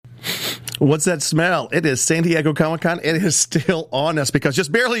What's that smell? It is San Diego Comic-Con. It is still on us because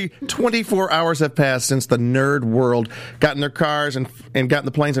just barely 24 hours have passed since the nerd world got in their cars and got in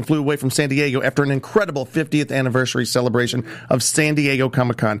the planes and flew away from San Diego after an incredible 50th anniversary celebration of San Diego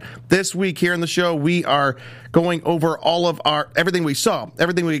Comic-Con. This week here in the show, we are going over all of everything we saw,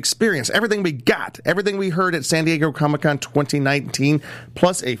 everything we experienced, everything we got, everything we heard at San Diego Comic-Con 2019,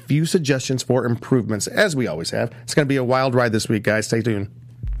 plus a few suggestions for improvements, as we always have. It's going to be a wild ride this week, guys. Stay tuned.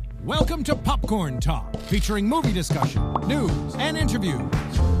 Welcome to Popcorn Talk, featuring movie discussion, news, and interviews.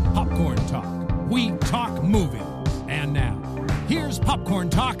 Popcorn Talk. We talk movie. And now, here's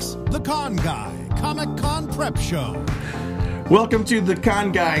Popcorn Talk's The Con Guy Comic-Con Prep Show. Welcome to the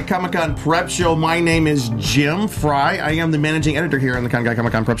Con Guy Comic-Con Prep Show. My name is Jim Fry. I am the managing editor here on the Con Guy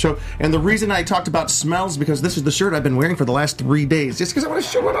Comic-Con Prep Show. And the reason I talked about smells because this is the shirt I've been wearing for the last 3 days. Just because I want to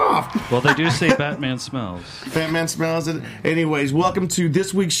show it off. Well, they do say Batman smells. Batman smells it. Anyways, welcome to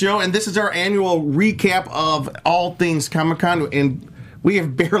this week's show. And this is our annual recap of all things Comic-Con. And we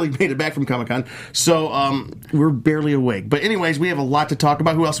have barely made it back from Comic-Con, so we're barely awake. But anyways, we have a lot to talk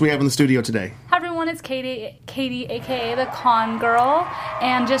about. Who else do we have in the studio today? Hi everyone, it's Katie, aka the Con Girl,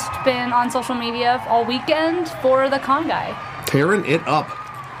 and just been on social media all weekend for the Con Guy. Tearing it up.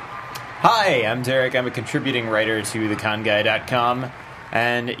 Hi, I'm Derek. I'm a contributing writer to theconguy.com.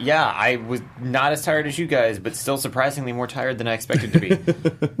 And yeah, I was not as tired as you guys, but still surprisingly more tired than I expected to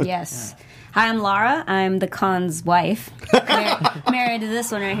be. Yes. Yeah. Hi, I'm Laura. I'm the Con's wife. Married to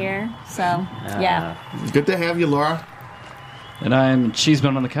this one right here. So, yeah. Good to have you, Laura. And I'm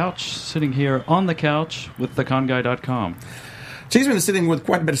Cheeseman on the couch, sitting here on the couch with theconguy.com. Cheeseman is sitting with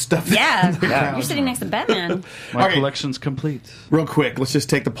quite a bit of stuff. Yeah. You're sitting next to Batman. My collection's complete. Real quick, let's just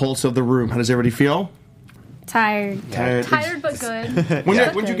take the pulse of the room. How does everybody feel? Tired but good.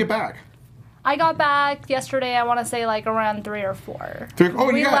 When'd you get back? I got back yesterday, I want to say like around 3 or 4.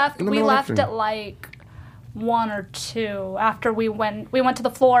 We left at like 1 or 2 after we went to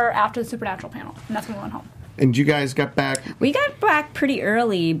the floor after the Supernatural panel, and that's when we went home. And you guys got back? We got back pretty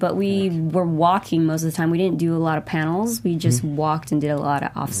early, but we were walking most of the time. We didn't do a lot of panels. We just walked and did a lot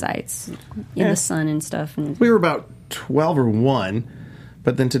of offsites in the sun and stuff. And we were about 12 or 1.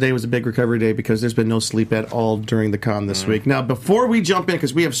 But then today was a big recovery day because there's been no sleep at all during the con this week. Now, before we jump in,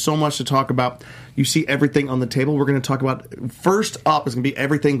 because we have so much to talk about, you see everything on the table. We're going to talk about, first up is going to be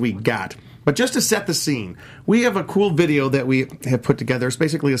everything we got. But just to set the scene, we have a cool video that we have put together. It's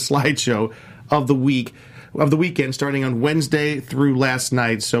basically a slideshow of the weekend, starting on Wednesday through last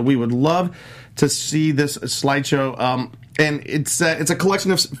night. So we would love to see this slideshow. And it's a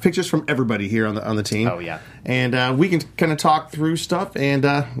collection of pictures from everybody here on the team. Oh, yeah. And we can kind of talk through stuff, and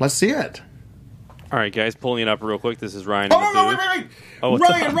let's see it. All right, guys, pulling it up real quick. This is Ryan in the booth. Wait. Oh,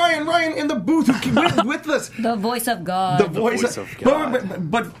 Ryan in the booth with us. The voice of God. The voice of God.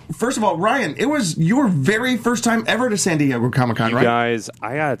 But first of all, Ryan, it was your very first time ever to San Diego Comic-Con, right? You guys,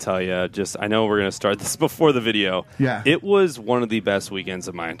 I got to tell you, I know we're going to start this before the video. Yeah. It was one of the best weekends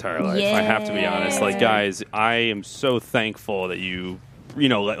of my entire life. Yeah. I have to be honest. Like, guys, I am so thankful that you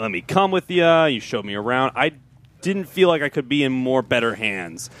let me come with you. You showed me around. I didn't feel like I could be in more better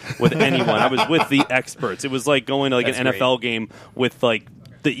hands with anyone. I was with the experts. It was like going to like an NFL game with like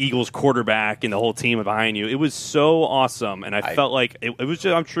the Eagles quarterback and the whole team behind you. It was so awesome, and I felt like it was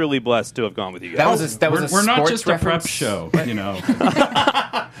just, I'm truly blessed to have gone with you guys. We're not just a prep show, you know.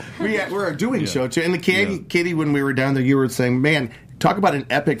 We're a doing show too. And Katie, when we were down there, you were saying, man, talk about an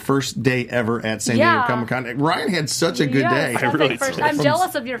epic first day ever at San Diego Comic-Con. Ryan had such a good day. I'm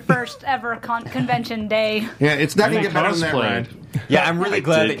jealous of your first ever convention day. Yeah, it's not going to get better than that, Ryan. Yeah, I'm really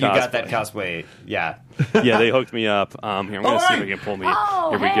glad that you got that cosplay. Yeah. Yeah, they hooked me up. Here, I'm going to see if I can pull me.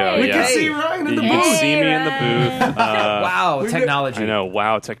 Here we go. We can see Ryan in the booth. You can see me in the booth. Wow, technology. I know,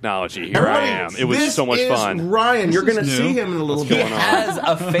 wow, technology. Here I am. It was so much fun. Ryan, you're going to see him in a little bit. He has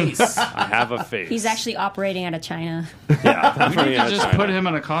a face. I have a face. He's actually operating out of China. Yeah, we need to just put him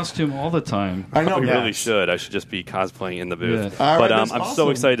in a costume all the time. I know. We really should. I should just be cosplaying in the booth. Yeah. But I'm so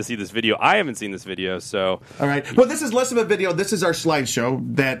excited to see this video. I haven't seen this video, so... All right. Well, this is less of a video. This is our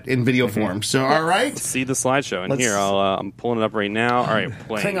slideshow that in video form. So, all right. Let's see the slideshow. And here, I'm pulling it up right now. All right,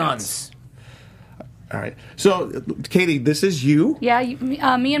 playing Klingons. All right. So, Katie, this is you? Yeah,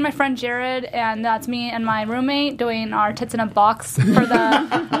 me and my friend Jared, and that's me and my roommate doing our Tits in a Box for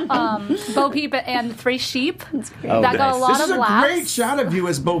the Bo Peep and the 3 Sheep. That got a lot of laughs. This is a great shot of you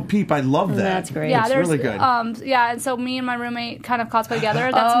as Bo Peep. I love that. That's great. Yeah, it's really good. And so me and my roommate kind of cosplay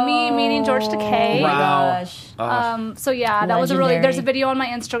together. That's me meeting George Takei. Oh my gosh. So yeah, that was there's a video on my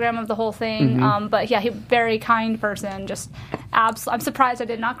Instagram of the whole thing. But yeah, he very kind person, just I'm surprised I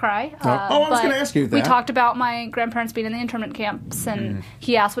did not cry. I was but gonna ask you that. We talked about my grandparents being in the internment camps, and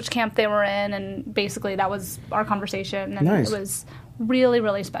he asked which camp they were in, and basically that was our conversation, and Nice. it was really,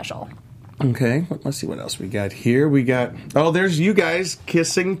 really special. Okay, let's see what else we got here. We got there's you guys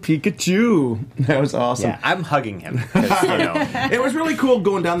kissing Pikachu. That was awesome. Yeah, I'm hugging him. 'Cause, It was really cool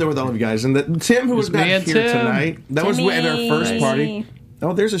going down there with all of you guys. And Tim, who was not me here and Tim. tonight, that was at our first Timmy. party.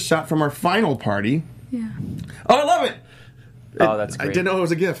 Oh, there's a shot from our final party. Yeah. Oh, I love it. oh, that's I great. didn't know it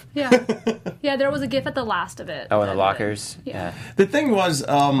was a GIF. Yeah. Yeah, there was a GIF at the last of it. Oh, in the lockers? Yeah. The thing was,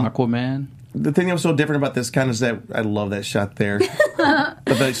 Aquaman. the thing that was so different about this kind is that I love that shot there.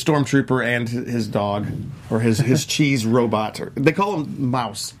 The stormtrooper and his dog, or his cheese robot. They call him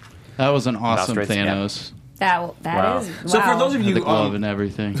Mouse. That was an awesome Mouse Race, yeah. Thanos. That Wow. is. So for those of Had you the glove and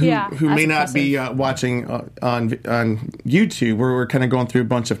everything. Yeah. who may not that's be watching on YouTube, where we're kind of going through a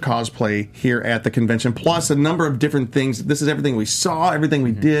bunch of cosplay here at the convention, plus a number of different things. This is everything we saw, everything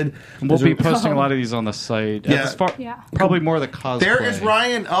we did. We'll There's be posting a lot of these on the site. Yeah. Yeah. Probably more the cosplay. There is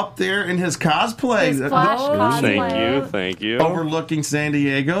Ryan up there in his cosplay. His Flash cosplay. Thank you. Overlooking San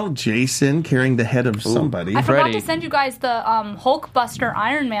Diego. Jason carrying the head of somebody. I forgot Freddy. to send you guys the Hulkbuster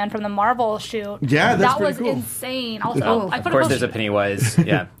Iron Man from the Marvel shoot. Yeah, that's that pretty was cool. insane. Also, I Of put course, a there's a post- Pennywise.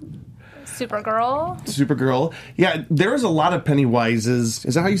 Yeah. Supergirl. Supergirl. Yeah, there was a lot of Pennywises.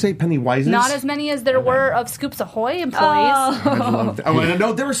 Is that how you say Pennywises? Not as many as there were of Scoops Ahoy employees. I love that. Oh, and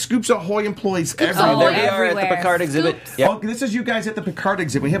no, there were Scoops Ahoy employees everywhere. Oh, there Ahoy we are at the everywhere. Picard exhibit. Scoops. Yep. Oh, this is you guys at the Picard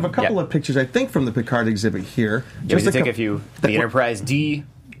exhibit. We have a couple Yep. of pictures, I think, from the Picard exhibit here. Yeah, we Just can take cou- a few. The Enterprise D.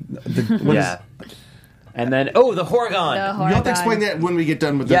 what Yeah. is- And then, the Horgon. You'll have to explain that when we get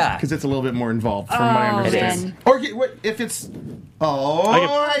done with this, Yeah. because it's a little bit more involved, from what I Oh, understand. man. Or if it's...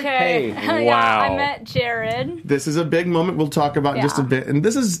 Oh, Okay. Hey, Yeah, wow. I met Jared. this is a big moment we'll talk about in just a Yeah. bit. And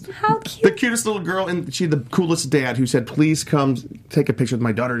this is How cute. the cutest little girl, and she the coolest dad who said, please come take a picture with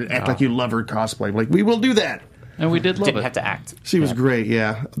my daughter and act like you love her cosplay. Like, we will do that. And we did love Didn't it. have to act. She was great,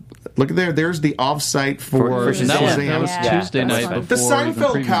 yeah. Look at there. There's the off-site for For that was, Shazam. that was Yeah. Tuesday That was night fun. before The even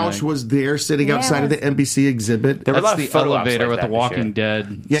Seinfeld preview couch night. was there sitting Yeah, outside it of the was. NBC exhibit. There were a lot That's of the photo ops elevator like with that the this Walking year.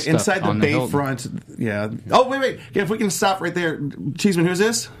 Dead. Yeah, stuff inside the on hill. Bayfront. Yeah. Oh, wait. Yeah, if we can stop right there. Cheeseman, who's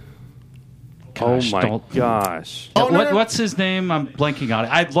this? Oh Gosh, my don't- gosh. Oh, no. What's his name? I'm blanking on it.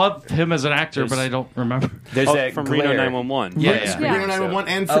 I love him as an actor, but I don't remember. There's Oh, that from glare. Reno 911. Yeah, Reno yeah. 911,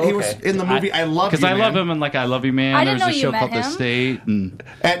 and Oh, he was okay. in the movie I Love You, Because I love Man. him in like I Love You Man. I There didn't was a know you show met called The him. State, and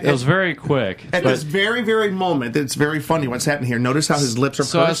At- it was very quick. At this very, very moment, it's very funny what's happening here. Notice how his lips are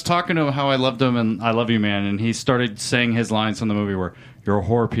So I was pursed. talking to him how I loved him and I Love You Man, and he started saying his lines from the movie where "You're a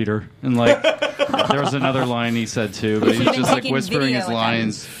whore, Peter," and like there was another line he said too, but he was been just like taking whispering video his with him.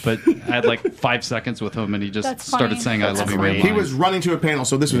 lines. But I had like 5 seconds with him, and he just That's started funny. saying "I That's love you, great. man." He was running to a panel,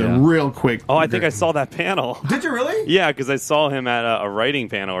 so this was a Yeah. real quick. Oh, I think I saw that panel. Did you really? Yeah, because I saw him at a writing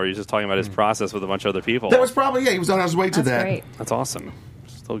panel where he was just talking about his process with a bunch of other people. That was probably, he was on his way to That's that. great. That's awesome.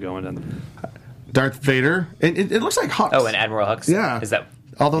 Still going in. Darth Vader. It looks like Hux. Oh, and Admiral Hux. Yeah. Is that?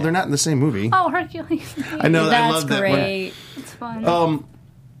 Although they're not in the same movie. Oh, Hercules. I know, I That's love that. great. It's fun.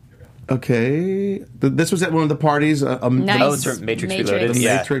 Okay. This was at one of the parties. Nice. Oh, it's from Matrix Reloaded. The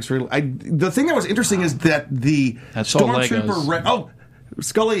Yeah. Matrix. The thing that was interesting is that the That's all Stormtrooper. Legos.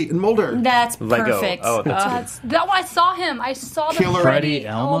 Scully and Mulder. That's Lego. perfect. Oh, that's good. That's that. I saw him. I saw the Killer Freddie Freddie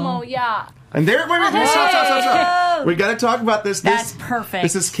Elmo? Yeah. And there, wait, stop. We got to talk about this. That's perfect.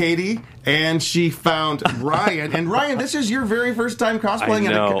 This is Katie, and she found Ryan. And Ryan, this is your very first time I cosplaying.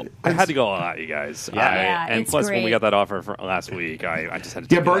 know. I had to go all out, you guys. Yeah, And it's plus, when we great. got that offer for last week, I just had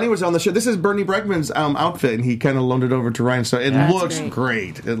to. Yeah, take it Bernie up. was on the show. This is Bernie Bregman's outfit, and he kind of loaned it over to Ryan. So it That's looks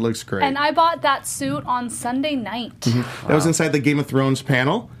great. great. It looks great. And I bought that suit on Sunday night. That was inside the Game of Thrones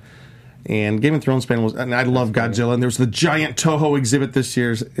panel. And Game of Thrones panel was, and I love Godzilla. And there's the giant Toho exhibit this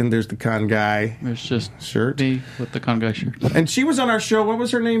year, and there's the con guy. There's just Shirt. me with the con guy shirt. And she was on our show. What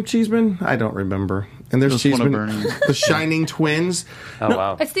was her name? Cheeseman? I don't remember. And there's It was one of Cheeseman, Bernie's. the Shining Twins. Oh,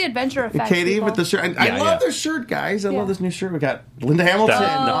 wow. It's the adventure effect. Katie people. with the shirt. And I Yeah, love yeah. this shirt, guys. I Yeah. love this new shirt. We got Linda Hamilton.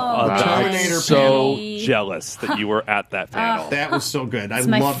 I'm Terminator so panel. jealous that you were at that panel. That was so good. I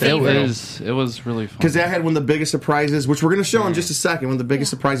my love that. favorite. It was really fun. Because that had one of the biggest surprises, which we're going to show in just a second, one of the biggest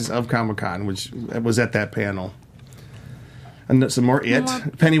surprises of Comic-Con, which was at that panel. And some more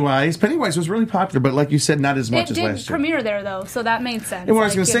Pennywise. Pennywise was really popular, but like you said, not as much It as did last year. premiere there though, so that made sense. And what I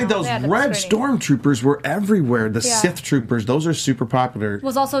was going to Like, say, you know, those they had the red screening. stormtroopers were everywhere. The Yeah. Sith troopers, those are super popular.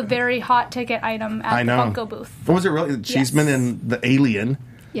 Was also a very hot ticket item at I know. the Funko booth. What was it really? Cheeseman and the alien.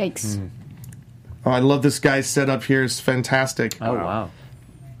 Yikes. Oh, I love this guy's setup here. It's fantastic. Oh, wow.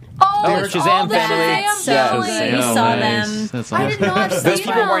 Oh, There's Shazam all the family. Shazam So Yeah, good. Shazam. We saw Nice. them. That's I awesome. did not see Those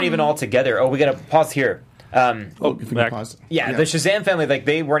people them. weren't even all together. Oh, we got to pause here. If you can back. pause. Yeah, the Shazam family, like,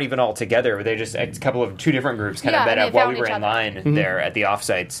 they weren't even all together. They just, a couple of two different groups kind of Yeah, met they up while found we were each in other. line there at the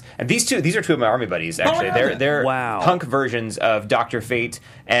offsites. And these are two of my army buddies, actually. yeah. They're Wow. punk versions of Dr. Fate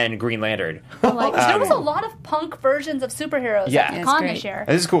and Green Lantern. Like, there was a lot of punk versions of superheroes Yeah. at It's con great. this year.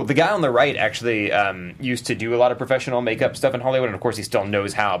 This is cool. The guy on the right actually used to do a lot of professional makeup stuff in Hollywood, and of course he still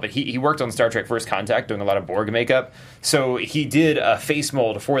knows how. But he worked on Star Trek First Contact doing a lot of Borg makeup. So he did a face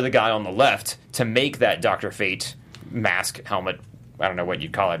mold for the guy on the left to make that Dr. Fate mask, helmet. I don't know what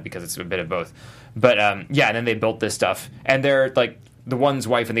you'd call it because it's a bit of both. But yeah, and then they built this stuff. And they're like, the one's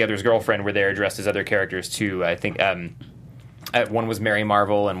wife and the other's girlfriend were there dressed as other characters too. I think one was Mary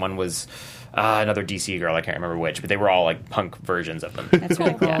Marvel and one was another DC girl. I can't remember which, but they were all like punk versions of them. That's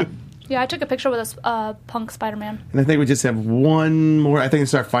really cool. Yeah. Yeah, I took a picture with a punk Spider-Man. And I think we just have one more. I think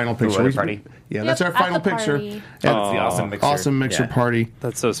it's our final picture. other party? Yeah, that's Yep, our at final the picture. party. At That's the awesome mixer. Awesome mixer Yeah. party.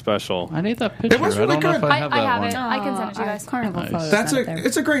 That's so special. I need that picture. was really I don't know good. if I I have have that it. one. I can send it to you Our guys. carnival Nice. photos That's out there.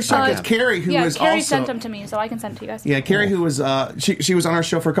 it's a great shot. It's Carrie who was Carrie also sent them to me, so I can send it to you guys. Yeah, Carrie, who was she was on our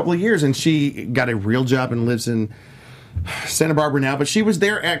show for a couple of years, and she got a real job and lives in Santa Barbara now. But she was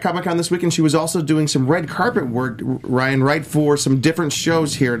there at Comic-Con this week, and she was also doing some red carpet work, Ryan, right, for some different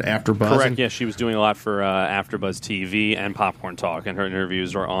shows here at AfterBuzz. Correct. And- Yeah, she was doing a lot for AfterBuzz TV and Popcorn Talk, and her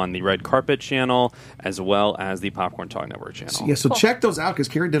interviews are on the Red Carpet channel as well as the Popcorn Talk Network channel. Yeah, so check those out because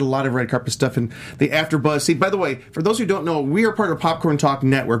Carrie did a lot of red carpet stuff in the AfterBuzz. See, by the way, for those who don't know, we are part of Popcorn Talk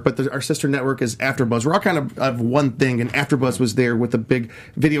Network, but our sister network is AfterBuzz. We're all kind of one thing, and AfterBuzz was there with a big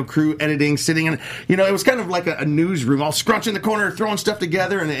video crew editing, sitting in. You know, it was kind of like a newsroom, all scrunched in the corner, throwing stuff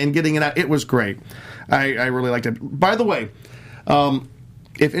together and getting it out. It was great. I really liked it. By the way,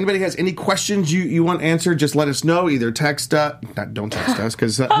 if anybody has any questions you want answered, just let us know. Either text, don't text us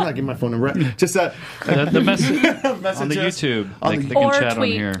because I'm not giving my phone number. Just The message message on the us. YouTube. On They the- can Or chat on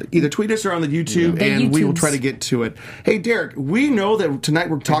tweet. here. Either tweet us or on the YouTube, The and we will YouTubes. try to get to it. Hey, Derek, we know that tonight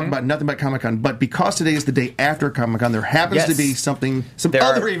we're talking about nothing but Comic-Con, but because today is the day after Comic-Con, there happens Yes. to be some There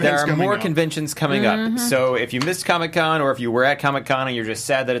other are, events there are coming more up. conventions coming up. So if you missed Comic-Con or if you were at Comic-Con and you're just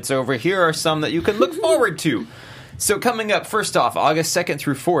sad that it's over, here are some that you can look forward to. So coming up, first off, August 2nd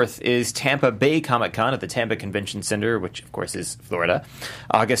through 4th is Tampa Bay Comic-Con at the Tampa Convention Center, which of course is Florida.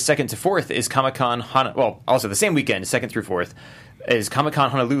 August 2nd to 4th is Comic-Con, also the same weekend, 2nd through 4th, is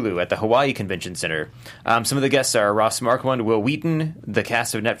Comic-Con Honolulu at the Hawaii Convention Center. Some of the guests are Ross Marquand, Will Wheaton, the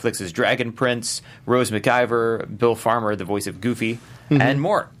cast of Netflix's Dragon Prince, Rose McIver, Bill Farmer, the voice of Goofy, and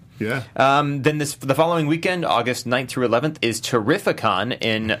more. Yeah. Then the following weekend, August 9th through 11th, is Terrificon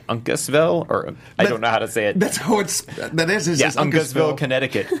in Uncasville, or I don't know how to say it. That's how that is. It's Yeah, just Uncasville,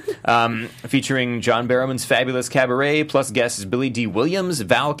 Connecticut, featuring John Barrowman's Fabulous Cabaret, plus guests Billy D. Williams,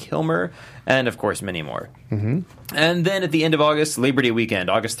 Val Kilmer, and of course many more. Mm-hmm. And then at the end of August, Labor Day weekend,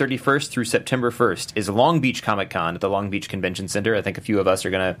 August 31st through September 1st, is Long Beach Comic Con at the Long Beach Convention Center. I think a few of us are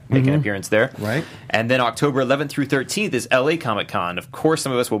going to make an appearance there. Right. And then October 11th through 13th is LA Comic Con. Of course,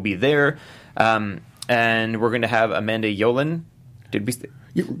 some of us will be there. And we're going to have Amanda Yolen. Did we?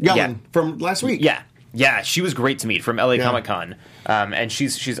 Yellen from last week. Yeah, she was great to meet from LA Yeah. Comic Con, and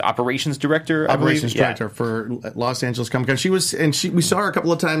she's operations director. I Operations believe. director for Los Angeles Comic Con. We saw her a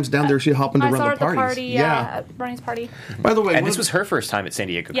couple of times down there. She helping to I run saw her the at the parties. party, at Bernie's party. By the way, And this was her first time at San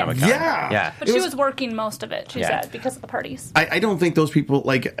Diego Yes. Comic Con. Yeah. yeah. But she was working most of it, she Yeah. said, because of the parties. I don't think those people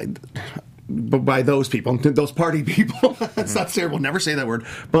but by those people, those party people. That's not terrible. Never say that word.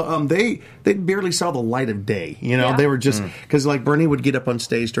 But they barely saw the light of day. You know, Yeah. they were just because like Bernie would get up on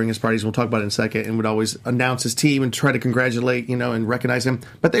stage during his parties. We'll talk about it in a second, and would always announce his team and try to congratulate, and recognize him.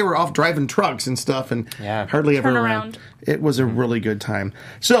 But they were off driving trucks and stuff, and hardly ever Turn around. around. It was a really good time.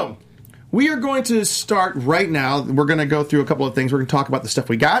 So we are going to start right now. We're going to go through a couple of things. We're going to talk about the stuff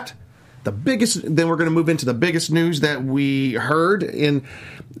we got. Then we're going to move into the biggest news that we heard. And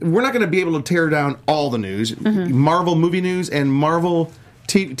we're not going to be able to tear down all the news. Marvel movie news and Marvel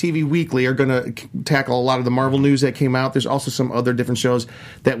TV Weekly are going to tackle a lot of the Marvel news that came out. There's also some other different shows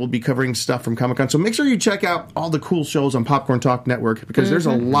that will be covering stuff from Comic-Con. So make sure you check out all the cool shows on Popcorn Talk Network because there's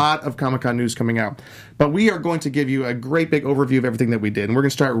a lot of Comic-Con news coming out. But we are going to give you a great big overview of everything that we did. And we're going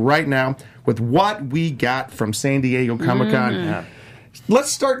to start right now with what we got from San Diego Comic-Con.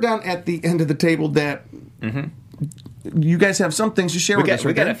 Let's start down at the end of the table that you guys have some things to share with us.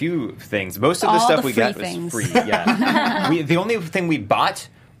 We got right? a few things. Most of the All stuff the we got free was things. free. Yeah. The only thing we bought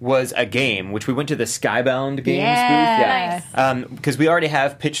was a game, which we went to the Skybound Games Yeah. booth. Because we already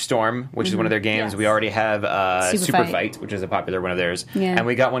have Pitch Storm, which is one of their games. Yes. We already have Super Super Fight. Fight, which is a popular one of theirs. Yeah. And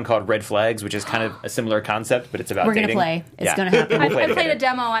we got one called Red Flags, which is kind of a similar concept, but it's about We're going to dating. play. It's Yeah. going to happen. I play played together. a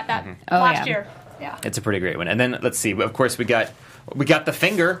demo at that Oh, last yeah. year. Yeah. It's a pretty great one. And then let's see. Of course, we got the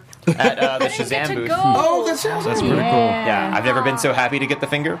Finger at the I didn't get Shazam to booth. go. Oh, that sounds That's pretty cool. Yeah, I've never been so happy to get the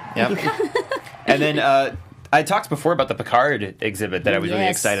finger. Yep. And then I talked before about the Picard exhibit that I was really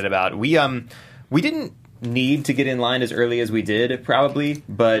Yes. excited about. We didn't need to get in line as early as we did, probably,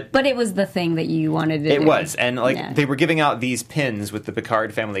 but it was the thing that you wanted to do. it was. And Yeah. they were giving out these pins with the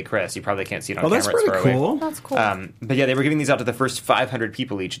Picard family crest. You probably can't see it on Oh, camera. that's it's pretty far away. cool. That's cool. But yeah, they were giving these out to the first 500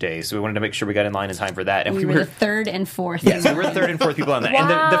 people each day, so we wanted to make sure we got in line in time for that. And We were the third and fourth. yes, we were third and fourth people on that. And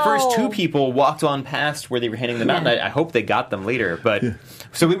the first Wow. two people walked on past where they were handing them out. And I hope they got them later. But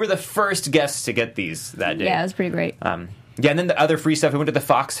so we were the first guests to get these that day. Yeah, it was pretty great. Yeah, and then the other free stuff. We went to the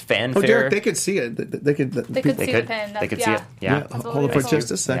Fox Fanfare. Oh, Derek, they could see it. They could. They could They see could. the pin. They could see it. Yeah, Yeah. That's hold it really for cool.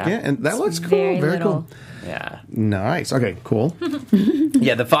 just a second, Yeah. and that looks cool. very Very little. cool. Yeah. Nice. Okay, cool.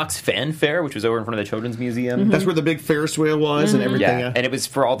 Yeah, the Fox Fanfare, which was over in front of the Children's Museum. That's where the big Ferris wheel was and everything. Yeah, and it was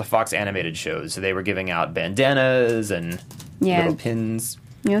for all the Fox animated shows. So they were giving out bandanas and Yeah. little pins.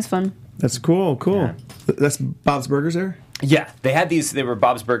 Yeah, it was fun. That's cool. Cool. That's Bob's Burgers there. Yeah, they had these. They were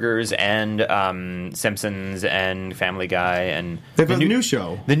Bob's Burgers and Simpsons and Family Guy and They have a new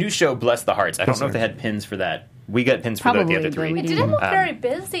show. The new show, Bless the Hearts. I don't know Sorry. if they had pins for that. We got pins for the Probably, other but three. we It didn't. didn't look very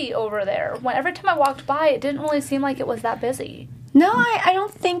busy over there. Every time I walked by, it didn't really seem like it was that busy. No, I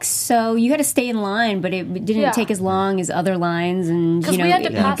don't think so. You had to stay in line, but it didn't Yeah. take as long as other lines, and 'Cause you know, we had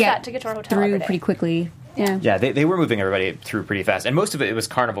to you pass get that to get to our hotel every through day. pretty quickly. Yeah. Yeah, they were moving everybody through pretty fast, and most of it was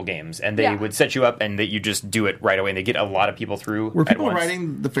carnival games, and they Yeah. would set you up, and that you just do it right away, and they get a lot of people through. Were at people once.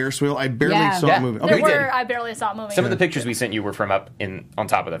 riding the Ferris wheel? I barely Yeah. saw Yeah. it moving. There Okay, we did. were, I barely saw it moving. Some of the pictures we sent you were from up on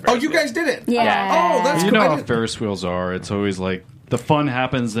top of the. Oh, Ferris you wheel. guys did it. Yeah. Oh, that's You cool. know I how did- Ferris wheels are. It's always like the fun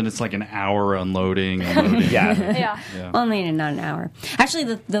happens, and it's like an hour unloading. Yeah. Yeah. Only not an hour.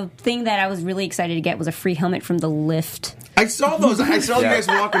 Actually, the thing that I was really excited to get was a free helmet from the lift. I saw those. I saw Yeah. you guys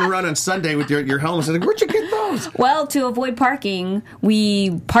walking around on Sunday with your helmets. I was like, where'd you get those? Well, to avoid parking,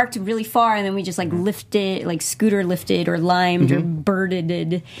 we parked really far, and then we just like lifted, like scooter lifted or limed or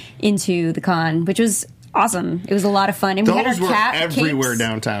birded into the con, which was awesome. It was a lot of fun, and we had Those our were cap everywhere capes.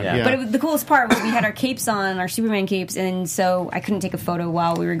 downtown. Yeah. Yeah. But the coolest part was we had our capes on, our Superman capes, and so I couldn't take a photo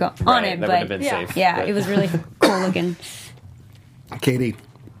while we were on Right, it. that But would have been yeah. safe. yeah, but- it was really cool looking. Katie,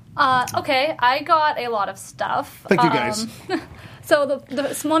 Okay, I got a lot of stuff. thank you guys. So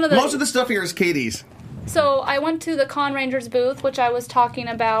one of the Most of the stuff here is Katie's. So I went to the Con Rangers booth, which I was talking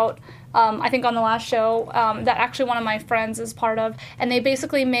about, I think on the last show, that actually one of my friends is part of, and they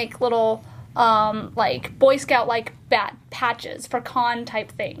basically make little like Boy Scout like bat patches for con type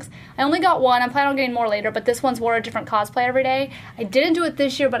things. I only got one. I'm planning on getting more later, but this one's wore a different cosplay every day. I didn't do it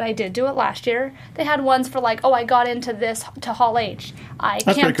this year, but I did do it last year. They had ones for like, oh, I got into this to Hall H. I That's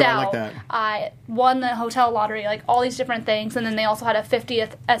pretty camped cool. I out. like that. I won the hotel lottery, like all these different things, and then they also had a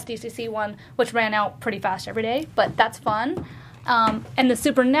 50th SDCC one, which ran out pretty fast every day, but that's fun. And the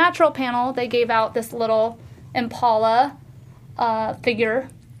Supernatural panel, they gave out this little Impala figure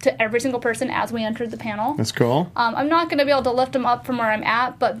to every single person as we entered the panel. That's cool. I'm not going to be able to lift them up from where I'm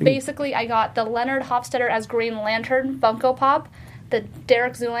at, but basically I got the Leonard Hofstadter as Green Lantern Funko Pop, the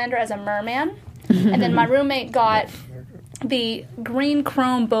Derek Zoolander as a merman, and then my roommate got the Green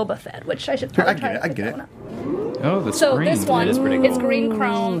Chrome Boba Fett, which I should probably I try get to it, I pick get that it. one up. Oh, that's So green. this one is pretty cool. is Green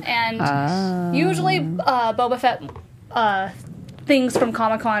Chrome, and usually Boba Fett things from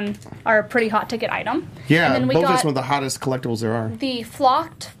Comic-Con are a pretty hot ticket item. Yeah, and then we both got is one of the hottest collectibles there are. the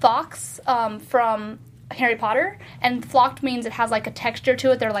Flocked Fox from Harry Potter, and flocked means it has like a texture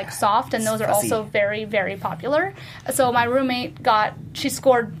to it. They're like soft, and those are fuzzy. also very, very popular. So my roommate she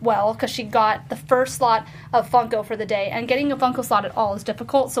scored well because she got the first slot of Funko for the day, and getting a Funko slot at all is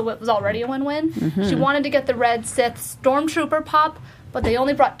difficult, so it was already a win-win. She wanted to get the Red Sith Stormtrooper pop, but they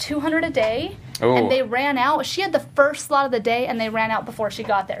only brought 200 a day, Oh. and they ran out. She had the first slot of the day, and they ran out before she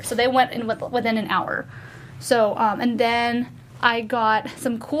got there, so they went in within an hour. So, and then I got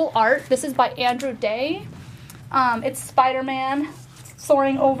some cool art. This is by Andrew Day. It's Spider-Man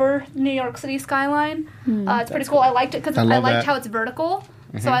soaring over New York City skyline. It's pretty cool. I liked it because I I love liked that. how it's vertical.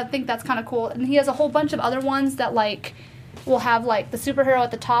 So I think that's kind of cool. And he has a whole bunch of other ones that like will have like the superhero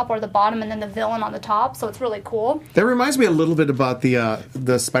at the top or the bottom, and then the villain on the top. So it's really cool. That reminds me a little bit about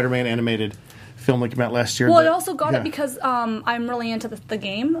the Spider-Man animated film that came out last year. Well, I that- also got yeah. it because I'm really into the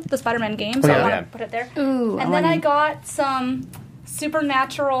game, the Spider-Man game, so Oh, yeah. I want Yeah. to put it there. Ooh, and then I got some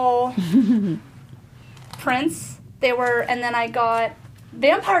Supernatural prints. And then I got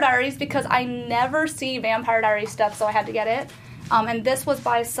Vampire Diaries because I never see Vampire Diaries stuff, so I had to get it. And this was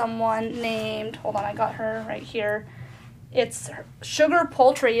by someone named, hold on, I got her right here. It's Sugar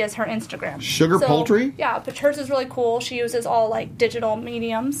Poultry is her Instagram. Sugar Poultry? Yeah, but hers is really cool. She uses all like digital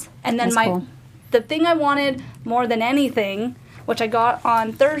mediums. And then That's cool. the thing I wanted more than anything which I got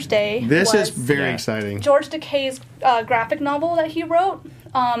on Thursday. This is was very exciting. George Takei's graphic novel that he wrote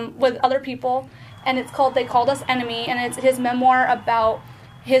with other people, and it's called They Called Us Enemy, and it's his memoir about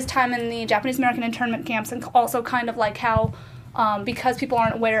his time in the Japanese American internment camps, and also kind of like how, because people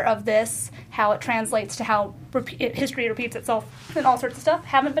aren't aware of this, how it translates to how history repeats itself and all sorts of stuff.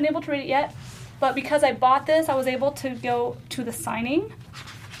 Haven't been able to read it yet, but because I bought this, I was able to go to the signing.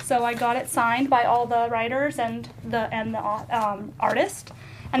 So I got it signed by all the writers and the artist,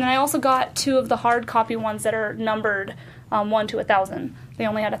 and then I also got 2 of the hard copy ones that are numbered 1 to 1,000. They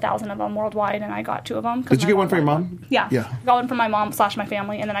only had 1,000 of them worldwide, and I got 2 of them. Did you get one for your mom? Yeah. Yeah. I got one for my mom / my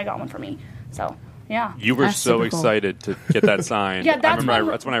family, and then I got one for me. So, yeah. You were That's so super cool. excited to get that signed. Yeah, that's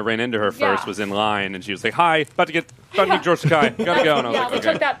that's when I ran into her first, Yeah. was in line, and she was like, "Hi, about to meet George Takei. Gotta go." And I was Yeah, like, we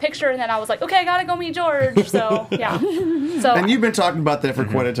 "Okay." took that picture, and then I was like, okay, I gotta go meet George. So, yeah. So, And you've been talking about that for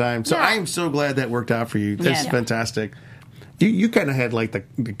quite a time. So Yeah. I am so glad that worked out for you. That's Yeah. fantastic. You kind of had like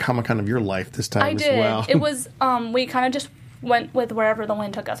the Comic-Con of your life this time I as did. well. It was, we kind of just went with wherever the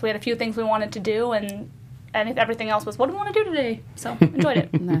wind took us. We had a few things we wanted to do, and everything else was, what do we want to do today? So, enjoyed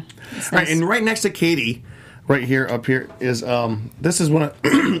it. No, it's All right, nice. and right next to Katie, right here, up here, is this is one of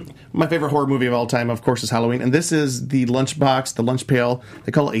my favorite horror movie of all time, of course, is Halloween. And this is the lunchbox, the lunch pail.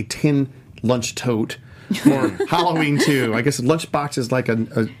 They call it a tin lunch tote for Halloween 2. I guess lunchbox is like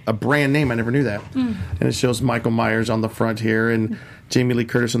a brand name. I never knew that. And it shows Michael Myers on the front here and Jamie Lee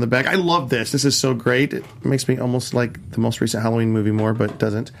Curtis on the back. I love this. This is so great. It makes me almost like the most recent Halloween movie more, but it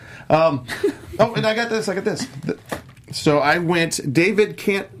doesn't. Oh, and I got this. So I went. David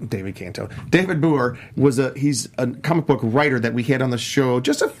Canto. David Boer he's a comic book writer that we had on the show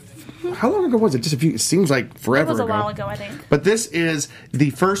how long ago was it? Just a few. It seems like forever It was a ago. while ago, I think. But this is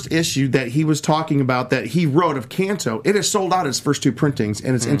the first issue that he was talking about that he wrote of Canto. It has sold out its first 2 printings,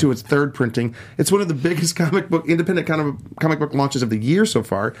 and it's into its 3rd printing. It's one of the biggest independent comic book launches of the year so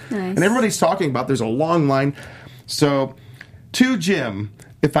far. Nice. And everybody's talking about. There's a long line. So, to Jim.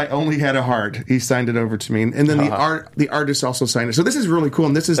 If I Only Had a Heart, he signed it over to me, and then the artist also signed it. So this is really cool,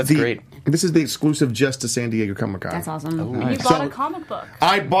 and this is great. This is the exclusive just to San Diego Comic-Con. That's awesome. You bought So- a comic book.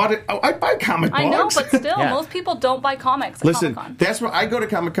 I bought it. Oh, I buy comic books. I know, but still, Yeah. most people don't buy comics at Listen, Comic-Con. that's why I go to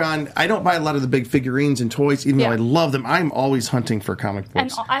Comic-Con. I don't buy a lot of the big figurines and toys, even though Yeah. I love them. I'm always hunting for comic And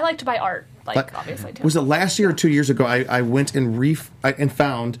books. I like to buy art, But obviously, too. Was it last year or 2 years ago? I went and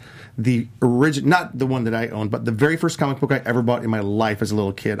found the original, not the one that I owned, but the very first comic book I ever bought in my life as a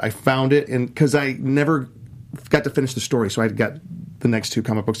little kid. I found it, and because I never got to finish the story, so I got the next 2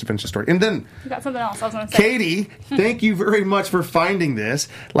 comic books to finish the story. And then You got something else I was going to say. Katie, thank you very much for finding this.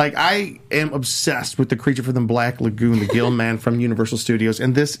 Like, I am obsessed with the Creature from the Black Lagoon, the Gill Man from Universal Studios,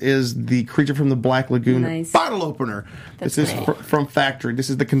 and this is the Creature from the Black Lagoon Nice. bottle opener. That's this is great. from Factory.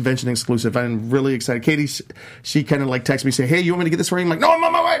 This is the convention exclusive. I'm really excited. Katie, she kind of like texted me, say, "Hey, you want me to get this for you?" I'm like, "No, I'm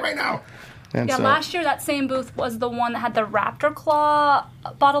on my way right now." And Yeah, so, last year that same booth was the one that had the Raptor Claw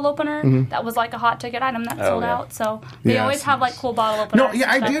bottle opener. That was like a hot ticket item that sold yeah. out. So they Yes. always have like cool bottle openers. No,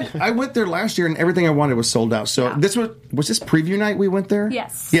 yeah, I and did. stuff. I went there last year, and everything I wanted was sold out. So Yeah. this was this preview night we went there?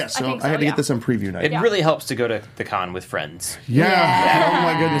 Yes. Yes, I so think I had so, to yeah. get this on preview night. It really helps to go to the con with friends. Yeah. Yeah.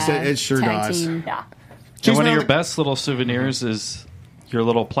 Oh my goodness, it sure Tag does. team. Yeah. And one of been your on best little souvenirs is your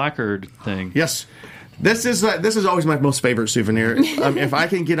little placard thing. Yes. This is always my most favorite souvenir. If I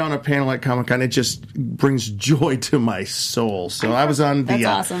can get on a panel at Comic-Con, it just brings joy to my soul. So I was on the That's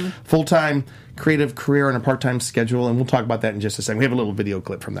awesome. full-time creative career on a part-time schedule, and we'll talk about that in just a second. We have a little video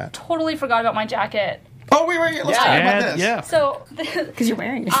clip from that. Totally forgot about my jacket. Oh, wait, let's talk about this. Yeah. So Because you're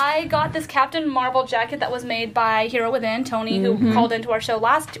wearing it. I got this Captain Marvel jacket that was made by Hero Within, Tony, who called into our show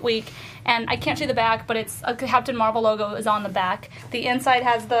last week. And I can't show you the back, but it's a Captain Marvel logo is on the back. The inside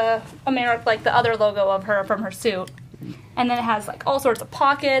has the like the other logo of her from her suit. And then it has like all sorts of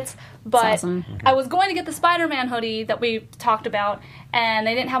pockets. But awesome. I was going to get the Spider-Man hoodie that we talked about, and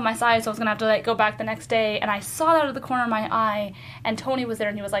they didn't have my size, so I was gonna have to like go back the next day. And I saw that out of the corner of my eye, and Tony was there,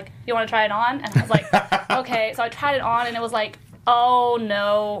 and he was like, "You want to try it on?" And I was like, "Okay." So I tried it on, and it was like, "Oh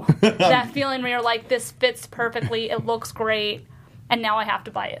no!" That feeling where you're like, "This fits perfectly. It looks great." And now I have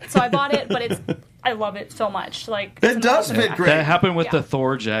to buy it. So I bought it, but I love it so much. Like it's It an does awesome fit jacket. great. That happened with Yeah. the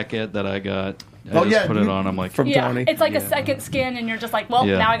Thor jacket that I got. I Oh, just yeah, put it on. I'm like, from Yeah, Tony. it's like a second skin, and you're just like, well,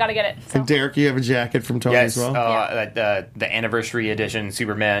 Yeah. now I got to get it. So. And Derek, you have a jacket from Tony Yes, as well? the anniversary edition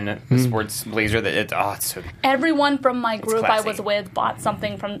Superman sports blazer. It's so Everyone from my group I classy. was with bought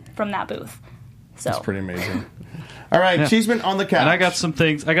something from that booth. So It's pretty amazing. All right, Yeah. Cheeseman on the couch. and I got some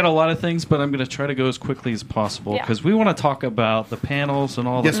things. I got a lot of things, but I'm going to try to go as quickly as possible Yeah. because we want to talk about the panels and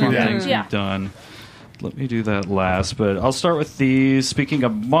all the Yes, we fun do. things Yeah. we've done. Let me do that last, but I'll start with these. Speaking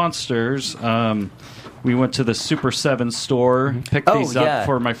of monsters, we went to the Super 7 store, picked Oh, these yeah. up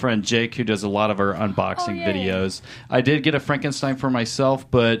for my friend Jake, who does a lot of our unboxing yay. videos. I did get a Frankenstein for myself,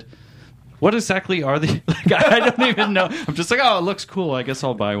 but what exactly are they? Like, I don't even know. I'm just like, oh, it looks cool. I guess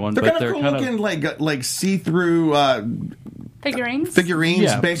I'll buy one. They're but kind of cool looking, like see-through Figurines. figurines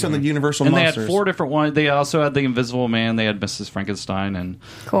Yeah. based on the Universal and they monsters. had 4 different ones. They also had the Invisible Man. They had Mrs. Frankenstein and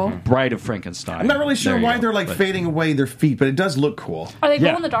Cool. Bride of Frankenstein. I'm not really sure There you why go. they're like But fading away their feet, but it does look cool. Are they glow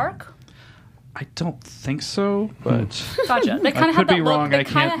Yeah. in the dark? I don't think so, but Gotcha. They kind I of could have be that look. wrong. They I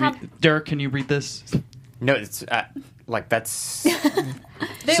kind can't of read. have. Derek, can you read this? No, it's like that's.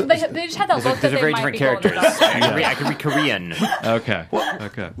 They just had that look that Those are they very might different be glow in the characters. dark. I can read Korean. Okay.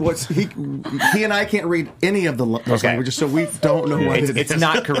 Okay. What's he and I can't read any of those Okay. languages, so we don't know what It's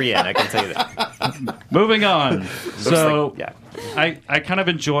not Korean. I can tell you that. Moving on. So, like- yeah. I kind of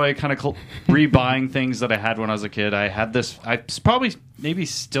enjoy kind of rebuying things that I had when I was a kid. I had this. I probably maybe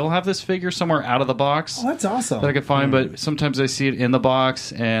still have this figure somewhere out of the box Oh, that's awesome. that I could find, but sometimes I see it in the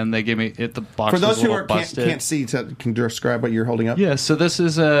box, and they give me it. The box For those was a who little busted. can't see, can you describe what you're holding up? Yeah, so this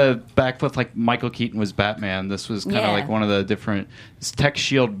is back with like Michael Keaton was Batman. This was kind of Yeah. like one of the different Tech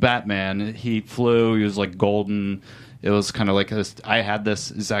Shield Batman. He flew. He was like golden. It was kind of like I had this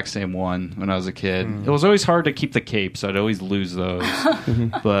exact same one when I was a kid. It was always hard to keep the cape, so I'd always lose those.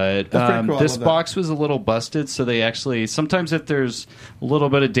 But pretty cool. I this love that. box was a little busted, so they actually sometimes if there's a little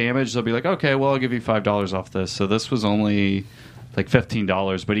bit of damage, they'll be like, okay, well I'll give you $5 off this. So this was only like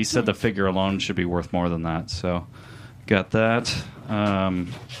 $15, but he said the figure alone should be worth more than that. So got that.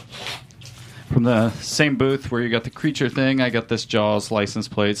 From the same booth where you got the creature thing, I got this Jaws license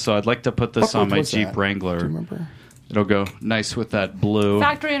plate. So I'd like to put this What on booth my was Jeep that? Wrangler. Do you remember? It'll go nice with that blue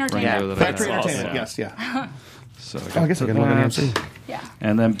Factory Entertainment. Wrangler that I Factory have. Entertainment. Yeah. Yes, yeah. So Oh, I guess I can look at AMC. Yeah.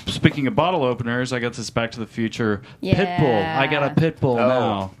 And then speaking of bottle openers, I got this Back to the Future Yeah. Pitbull. I got a Pitbull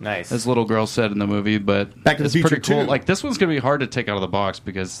now. nice. As little girl said in the movie, but Back to the it's Future pretty cool. 2. Like this one's gonna be hard to take out of the box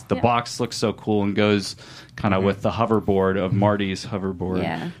because the Yeah. box looks so cool and goes kind of with the hoverboard of Marty's hoverboard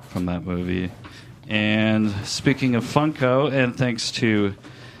Yeah. from that movie. And speaking of Funko, and thanks to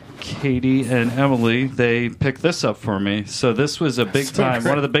Katie and Emily, they picked this up for me. So this was a big time,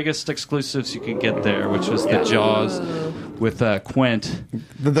 one of the biggest exclusives you could get there, which was the Jaws with Quint,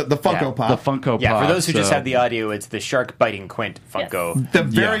 The Funko Yeah. Pop. the Funko Yeah, Pop. for those who just So- had the audio, it's the shark biting Quint Funko. the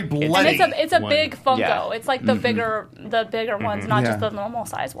very Yeah. bloody. And it's a one. big Funko. Yeah. It's like the bigger ones, not just Yeah. the normal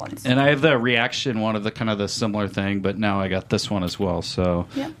size ones. And I have the reaction one of the kind of the similar thing, but now I got this one as well. So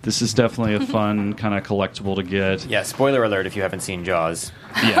Yeah. this is definitely a fun kind of collectible to get. Yeah, spoiler alert if you haven't seen Jaws.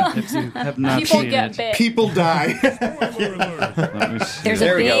 Yeah, if you have not People seen get it, big. People die. let me see. There's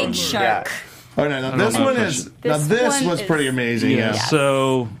There a we go. big shark. Oh no, no, don't this know one if I is. should- Now This this one was is- pretty amazing. Yeah. Yeah.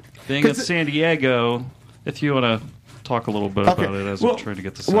 So being in 'Cause it- San Diego, if you want to talk a little bit about it as we're trying to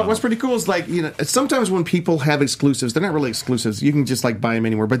get this out. What's pretty cool is like sometimes when people have exclusives, they're not really exclusives. You can just like buy them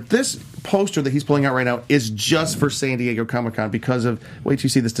anywhere. But this poster that he's pulling out right now is just for San Diego Comic Con because of. Wait till you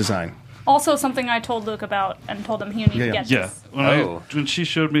see this design. Also, something I told Luke about and told him he would need Yeah, to yeah. get Yeah, this. when she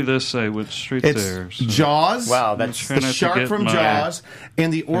showed me this, I went straight It's there. So Jaws. Wow, the that's trying not to shark get from my Jaws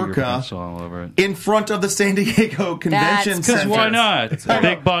and the orca fingerprints all over it. in front of the San Diego Convention That's Center. Because why not? It's I a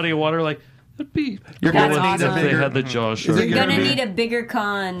know. big body of water. Like it'd be. You're That's gonna need a awesome. if they bigger. had the Jaws Is shark. it You're gonna Yeah. need a bigger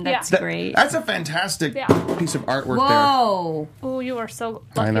con. That's Yeah. great. That's a fantastic Yeah. piece of artwork there. Whoa. Ooh, you are so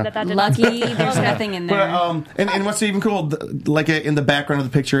I lucky know. that did Lucky not. there's Okay. nothing in there. But, and what's even cool, like in the background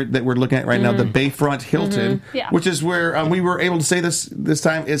of the picture that we're looking at right now, the Bayfront Hilton, Yeah. which is where we were able to say this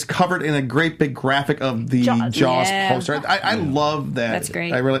time is covered in a great big graphic of the Jaws. Jaws Yeah. poster. I love that. That's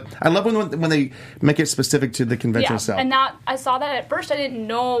great. I love when they make it specific to the convention Yeah, itself. and that I saw that at first. I didn't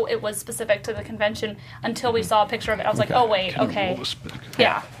know it was specific to the convention until we saw a picture of it. I was like, oh wait, okay,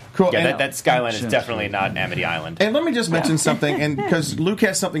 yeah. cool. Yeah, and, that skyline is definitely not Amity Island. and let me just mention something, and because Luke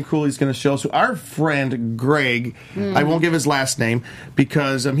has something cool he's going to show. So our friend Greg, I won't give his last name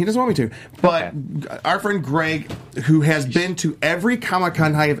because he doesn't want me to. But our friend Greg, who has been to every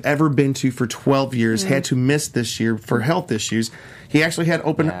Comic-Con I have ever been to for 12 years, had to miss this year for health issues. He actually had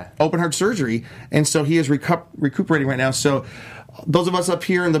open heart surgery, and so he is recuperating right now. So those of us up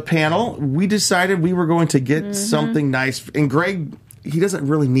here in the panel, we decided we were going to get something nice. And Greg, he doesn't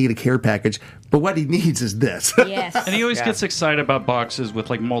really need a care package, but what he needs is this. yes. And he always gets excited about boxes with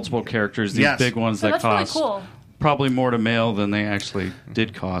like multiple characters. These Yes. big ones So that that's really cost cool. probably more to mail than they actually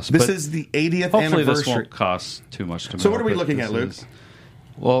did cost. This But is the 80th hopefully this anniversary. won't cost too much to mail. So what are we but looking this at, Luke? is-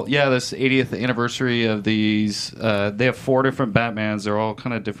 Well, yeah, this 80th anniversary of these. They have 4 different Batmans. They're all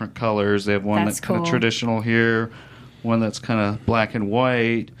kind of different colors. They have one That's that's kind of cool. traditional here, one that's kind of black and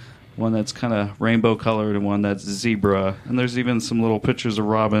white, one that's kind of rainbow colored, and one that's zebra. And there's even some little pictures of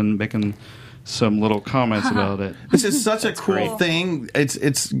Robin making some little comments about it. This is such a cool great. thing.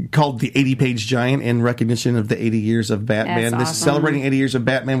 It's called the 80-page giant in recognition of the 80 years of Batman. That's This is awesome. celebrating 80 years of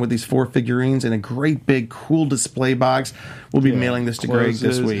Batman with these 4 figurines in a great big cool display box. We'll be mailing this to Greg this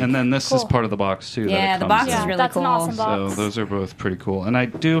Closes, week. and then this is Cool. part of the box too. Yeah, that it the comes box in. is Yeah, really that's cool. an awesome So box. those are both pretty cool, and I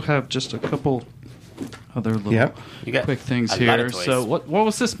do have just a couple other little Yep. You got quick things a here. lot of toys. So what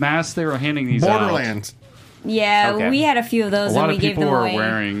was this mask they were handing these out? Borderlands. Yeah, Okay. we had a few of A those lot and we of gave people them were away.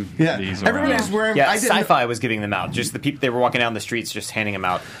 wearing Yeah, these. everybody around. was wearing. Yeah, I didn't, Sci-Fi was giving them out. Just the people they were walking down the streets, just handing them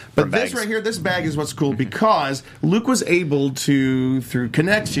out. But from this bags. right here, this bag is what's cool because Luke was able to, through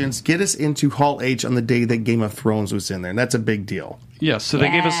connections, get us into Hall H on the day that Game of Thrones was in there, and that's a big deal. Yeah, so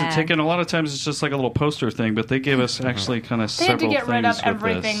they gave us a Yeah. ticket. And a lot of times it's just like a little poster thing, but they gave us actually kind of They had to several get rid of things with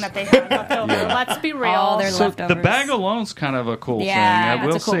everything this. that they had left over. Let's be real. All their So leftovers. the bag alone's kind of a cool Yeah, thing. I that's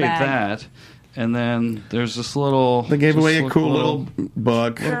will a cool say bag. that. And then there's this little. They gave just away a look cool little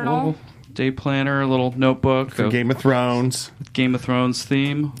book Journal. day planner, a little notebook, for a Game of Thrones. Game of Thrones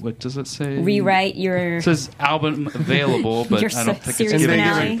theme. What does it say? Rewrite your. It says album available, but Your I don't think series it's giving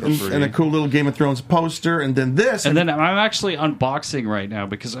finale. it for free. And a cool little Game of Thrones poster, and then this. And then I'm actually unboxing right now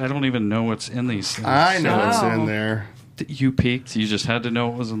because I don't even know what's in these things. I know Oh. it's in there. You peeked. You just had to know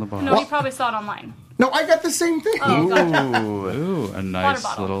what was in the box. No, you probably saw it online. No, I got the same thing. Oh, gotcha. Ooh, a nice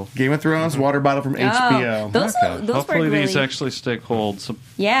bottle. little. Game of Thrones water bottle from HBO. Oh, those Okay. those Hopefully work really. these actually stick hold. So,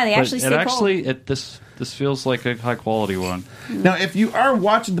 Yeah, they but actually stay cold. this feels like a high quality one. Now, if you are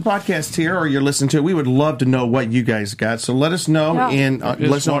watching the podcast here or you're listening to it, we would love to know what you guys got. So let us know Yeah. in let us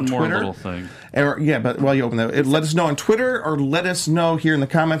Just know one on more Twitter. little thing. Or, yeah, but while you open that, let us know on Twitter or let us know here in the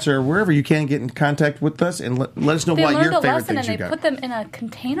comments or wherever you can get in contact with us and let us know They what learned your a favorite lesson things and you they got. put them in a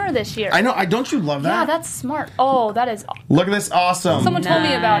container this year. I know. Don't you love Yeah, that? that's smart. Oh, that is. Look at this awesome. Someone told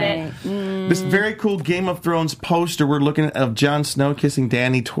me about it. Nice. This very cool Game of Thrones poster we're looking at of Jon Snow kissing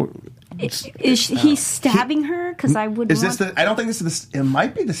Dany. Is he stabbing her? Because I would. Is this the? I don't think this is the. It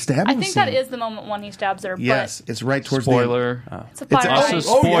might be the stabbing I think scene. that is the moment when he stabs her. Yes, it's right towards Spoiler. But it's a It's fire. Also oh,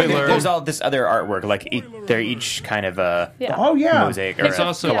 spoiler. yeah, There's all this other artwork, like they're each kind of a Yeah. Oh yeah. mosaic or He's a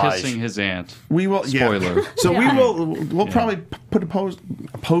also collage. kissing his aunt. We will. Spoiler. Yeah. So Yeah. we'll probably put a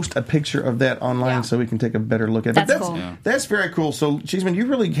post a picture of that online Yeah. so we can take a better look at it. That's But cool. Yeah. That's very cool. So, Cheeseman, you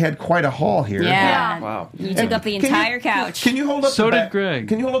really had quite a haul here. Yeah. Wow. You took up the Can you- entire couch. Can you hold up? So the did bag? Greg.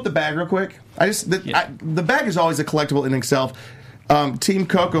 Can you hold up the bag real quick? The bag is always a collectible in itself. Team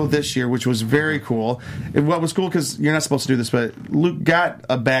Coco this year, which was very cool. And what was cool because you're not supposed to do this, but Luke got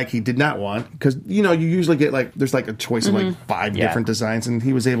a bag he did not want because you usually get there's a choice of Mm-hmm. 5 Yeah. different designs, and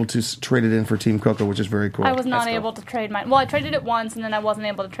he was able to trade it in for Team Coco, which is very cool. I was not That's cool. able to trade mine. Well, I traded it once and then I wasn't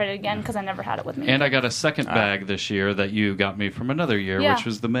able to trade it again because I never had it with me. And I got a second bag this year that you got me from another year, Yeah. which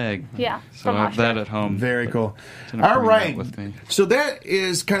was the Meg. Yeah, So from I have last that year. at home. Very but cool. didn't All bring right. that with me. So that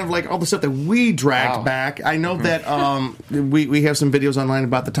is kind of like all the stuff that we dragged Wow. back. I know that we have some videos online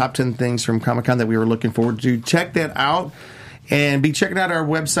about the top 10 things from Comic-Con that we were looking forward to. Check that out. And be checking out our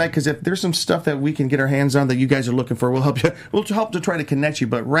website because if there's some stuff that we can get our hands on that you guys are looking for, we'll help you. We'll help to try to connect you.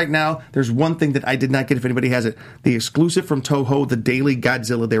 But right now, there's one thing that I did not get. If anybody has it, the exclusive from Toho, the daily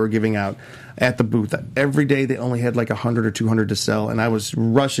Godzilla they were giving out at the booth. Every day they only had 100 or 200 to sell, and I was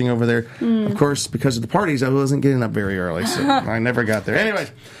rushing over there. Of course, because of the parties, I wasn't getting up very early, so I never got there.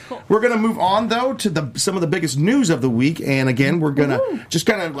 Anyways, we're gonna move on though to some of the biggest news of the week, and again, we're gonna just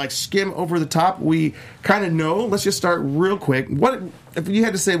kind of skim over the top. We kind of know. Let's just start real quick. What if you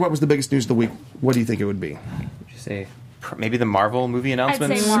had to say what was the biggest news of the week? What do you think it would be? Would you say maybe the Marvel movie I'd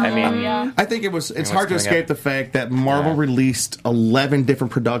announcements? say Marvel, I mean, yeah. I think it's what's hard to coming escape up? the fact that Marvel Yeah. released 11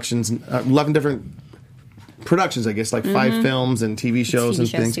 different productions, 11 different productions, I guess, 5 films and TV shows TV and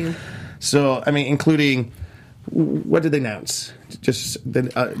shows, things. too. So, I mean, including what did they announce? Just the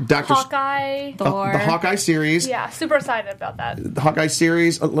Doctor Hawkeye. Thor. the Hawkeye series. Yeah, super excited about that. The Hawkeye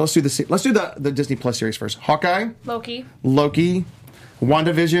series. Let's do the Disney Plus series first. Hawkeye, Loki, Loki,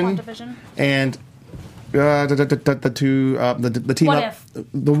 WandaVision, WandaVision. and the team What up, If.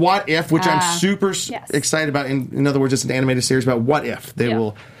 the What If, which I'm super Yes. excited about. In other words, it's an animated series about what if they Yeah.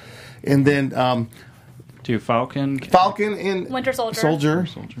 will, and then To Falcon. Falcon and Winter Soldier.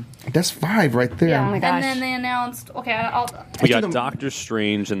 Soldier. That's 5 right there. Yeah, my gosh. and then they announced. Okay, I'll. We got the- Doctor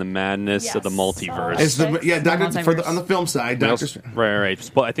Strange and the madness of the Yes. multiverse. It's the Doctor multiverse. on the film side. We Doctor also-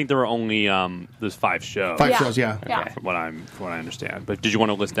 right. But I think there were only there's 5 shows. 5 Yeah. shows. Yeah. Yeah. From what I understand. But did you want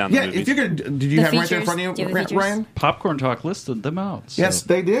to list down the Yeah, movies? if you could, did you The have right there in features? front of Do you, you have the features? Ryan? Popcorn Talk listed them out. so- Yes,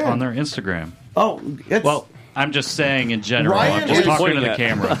 they did. On their Instagram. Oh, it's Well, I'm just saying in general. Ryan I'm just is- talking to Pointing the at-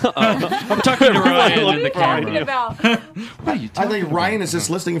 camera. I'm talking to Ryan in the Talking camera. about What are you I talking think Ryan is just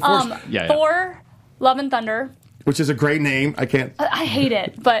listing it for us. Yeah, yeah. Thor, Love and Thunder, which is a great name. I can't. I hate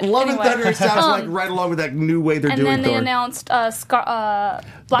it, but Love anyway. and Thunder sounds like right along with that new way they're And doing then they Thor. announced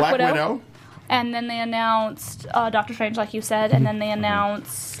Black Widow. And then they announced Doctor Strange, like you said. And then they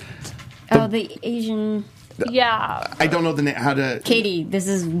announced... the Asian... Yeah. I don't know the name. How to... Katie, this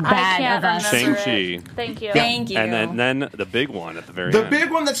is I bad can't of us. remember Shang-Chi. it. Thank you. Thank you. And then the big one at the very The end.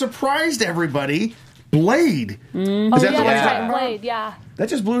 big one that surprised everybody, Blade. Oh, Is that yeah, the one that's you're right. talking about? Blade, yeah. That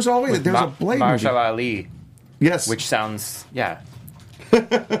just blew us all away that there's a Blade movie. Mahershala Ali, Yes. which sounds And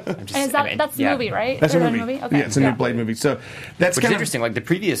is that's the movie, right? That's Is a that movie. Okay. Yeah, it's a new Blade movie. So that's Which is kind of interesting. Like the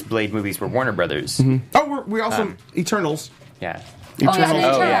previous Blade movies were Warner Brothers. Oh, we also Eternals. Yeah. Oh, yeah, Eternals. the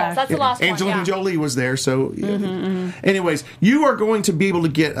Eternals. yeah. That's the last Angelina one. Yeah. Jolie was there, so. Anyways, you are going to be able to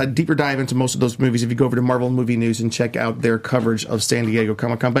get a deeper dive into most of those movies if you go over to Marvel Movie News and check out their coverage of San Diego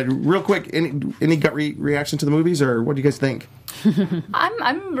Comic-Con. But real quick, any gut reaction to the movies, or what do you guys think?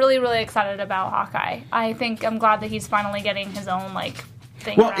 I'm really, really excited about Hawkeye. I'm glad that he's finally getting his own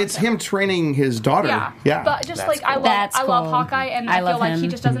thing. Well, around it's him training his daughter. Yeah. But just That's cool. I love cool. Hawkeye, and I I feel love like he him.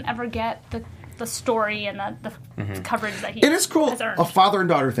 just doesn't ever get the story and the coverage that he It is cool, has earned. a father and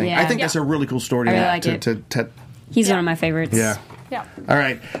daughter thing. Yeah. I think that's a really cool story to I really have. like to He's one of my favorites. yeah. Yeah. All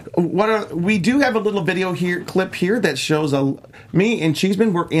right. We do have a little video clip here that shows me and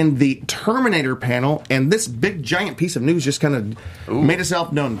Cheeseman were in the Terminator panel, and this big giant piece of news just kind of made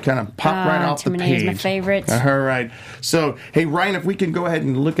itself known, kind of popped right off the page. Terminator's my favorite. All right. So, hey Ryan, if we can go ahead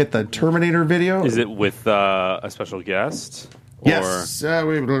and look at the Terminator video. Is it with a special guest? Yes,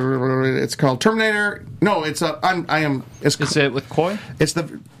 it's called Terminator. No, it's Is it with Coy? It's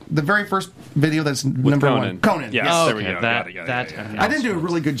the very first video that's number Conan. one. Conan. Yes. Yes. there we go. Got it. I didn't do a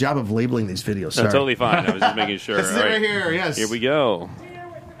really good job of labeling these videos. No, Sorry. totally fine. I was just making sure. This is it All right here. Yes. Here we go.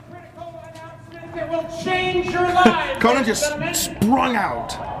 That will change your lives. Conan just sprung out.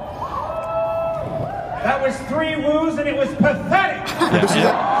 That was 3 woos and it was pathetic.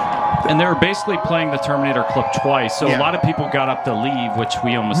 And they were basically playing the Terminator clip twice, so Yeah. a lot of people got up to leave, which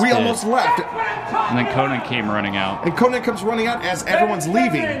we almost We did. almost left, And then Conan came running out. and Conan comes running out as everyone's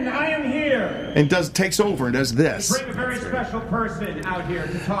leaving, I am here. and takes over and does this. Bring a very special person out here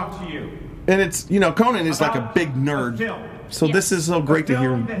to talk to you. And it's Conan is like a big nerd, so this is so great to hear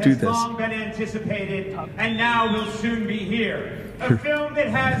him do Has this. long been anticipated and now will soon be here. A film that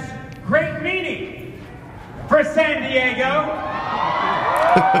has great meaning for San Diego.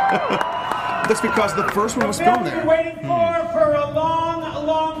 That's because the first one was Film filmed we've been there. waiting for a long,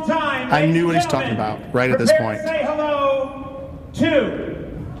 long time. I Ladies knew what he's and talking gentlemen, about right at this prepare point. to say hello to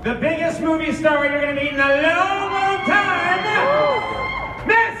the biggest movie star you're going to meet in a long, long time,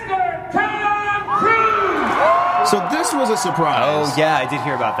 Mr. Tom Cruise. So this was a surprise. Oh yeah, I did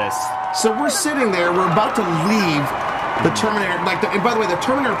hear about this. So we're sitting there, we're about to leave the Terminator. And by the way, the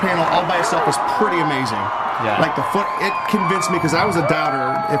Terminator panel all by itself was pretty amazing. Yeah. Like it convinced me because I was a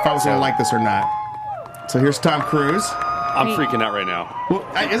doubter if I was going to like this or not. So here's Tom Cruise. I'm freaking out right now. Well,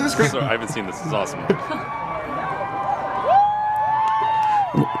 isn't this great? So I haven't seen this. This is awesome.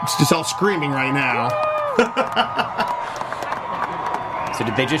 It's just all screaming right now. So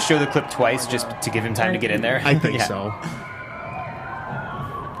did they just show the clip twice just to give him time to get in there? I think Yeah. so.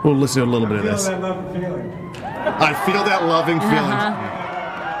 We'll listen to a little bit of Feel this. that love and feeling. I feel that loving feeling.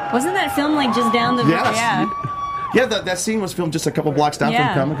 Wasn't that film just down the Yes. Yeah. Yeah, that scene was filmed just a couple blocks down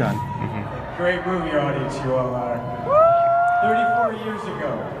Yeah. from Comic-Con. Great movie audience you all are. 34 years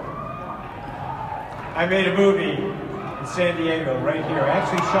ago, I made a movie in San Diego, right here. I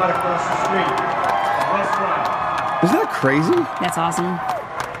actually shot across the street. West Drive. Isn't that crazy? That's awesome.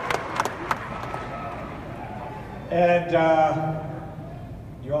 And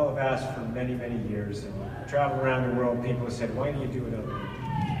you all have asked for many, many years. And traveled around the world, people have said, why do you do another one?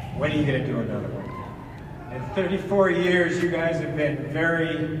 When are you going to do another one? In 34 years, you guys have been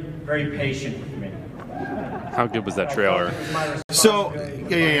very, very patient with me. How good was that trailer? So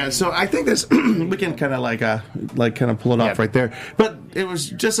yeah. So I think this we can kind of pull it off right there. But it was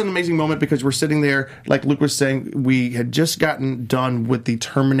just an amazing moment because we're sitting there, like Luke was saying, we had just gotten done with the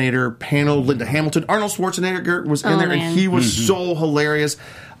Terminator panel. Linda Hamilton, Arnold Schwarzenegger was in there, man. and he was so hilarious.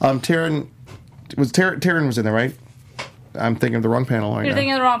 Taron was in there, right? I'm thinking of the wrong panel. You're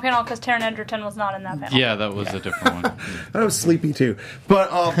thinking of the wrong panel because Taron Egerton was not in that panel. Yeah, that was a different one. I was sleepy too, but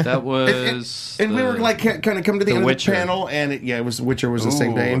That was. and we were like kind of come to the end Witcher. of the panel, and it was Witcher was the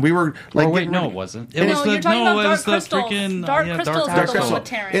same day, and we were like, Oh, wait, getting no, ready- it wasn't. No, you're talking about it Dark was the Crystals. freaking Dark yeah, Crystals Dark was the one Crystal. with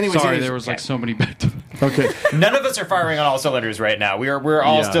Taron. Anyways, Sorry, anyways, there was like so many back to Okay. None of us are firing on all cylinders right now. We're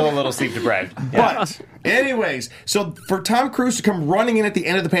all still a little sleep deprived. But, anyways, so for Tom Cruise to come running in at the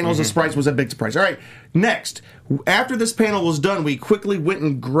end of the panel as a surprise was a big surprise. All right, next, after this panel was done, we quickly went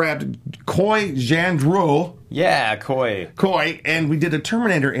and grabbed Coy Jandreau. Yeah, Coy, and we did a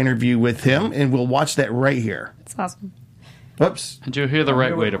Terminator interview with him, and we'll watch that right here. It's awesome. Oops. Did you hear the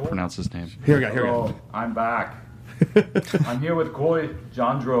right way to pronounce his name? Here we go. Hello, I'm back. I'm here with Coy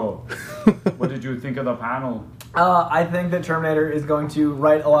Jandreau. What did you think of the panel? I think that Terminator is going to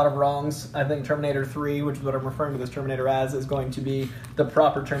right a lot of wrongs. I think Terminator 3, which is what I'm referring to this Terminator as, is going to be the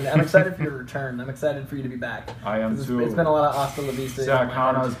proper Terminator. I'm excited for your return. I'm excited for you to be back. I am too. It's been a lot of hasta la vista. Sarah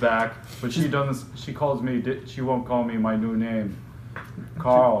Connor's back, but she doesn't. She calls me. She won't call me my new name.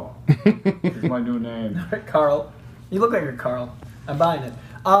 Carl is my new name. Carl, you look like you're Carl. I'm buying it.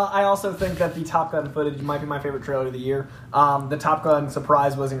 I also think that the Top Gun footage might be my favorite trailer of the year. The Top Gun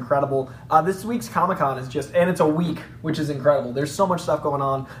surprise was incredible. This week's Comic-Con is just, and it's a week, which is incredible. There's so much stuff going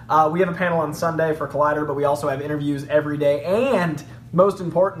on. We have a panel on Sunday for Collider, but we also have interviews every day. And most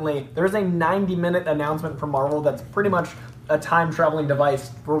importantly, there's a 90-minute announcement from Marvel that's pretty much a time-traveling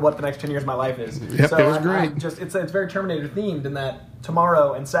device for what the next 10 years of my life is. Yep, so it was great. It's very Terminator themed in that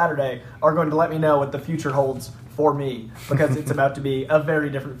tomorrow and Saturday are going to let me know what the future holds for me, because it's about to be a very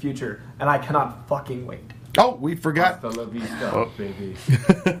different future, and I cannot fucking wait. Oh, we forgot. Hasta la vista, baby.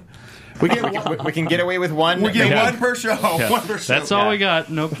 We can get away with one. We get one per show. Yeah. One per show. That's all we got.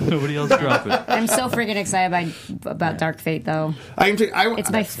 Nope, nobody else drop it. I'm so freaking excited about Dark Fate, though.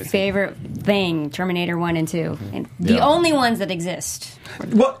 It's my favorite thing, Terminator 1 and 2. And the only ones that exist.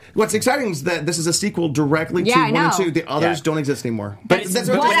 What's exciting is that this is a sequel directly to 1 and 2. The others don't exist anymore. But that's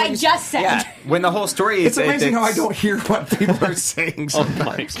what I just said. Yeah, when the whole story is... It's amazing how I don't hear what people are saying sometimes. Oh,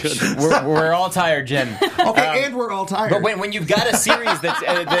 my goodness. We're all tired, Jen. Okay, and we're all tired. But when you've got a series that's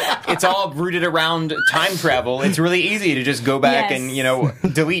it's all rooted around time travel, it's really easy to just go back and,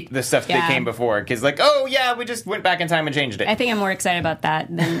 delete the stuff that came before. Because we just went back in time and changed it. I think I'm more excited about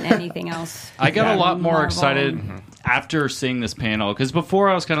that than anything else. I got a lot more Marvel. excited after seeing this panel, because before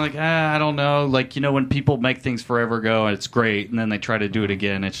I was kind of like, I don't know. Like, when people make things forever ago and it's great, and then they try to do it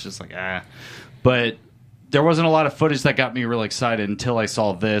again, it's just like, But there wasn't a lot of footage that got me really excited until I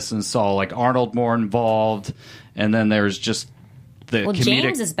saw this and saw, like, Arnold more involved, and then there's just the comedic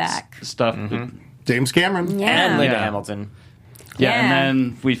James is back. stuff. James Cameron. Yeah. And Linda Hamilton. Yeah, and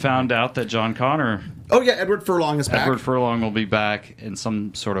then we found out that John Connor... Oh, yeah, Edward Furlong is back. Edward Furlong will be back in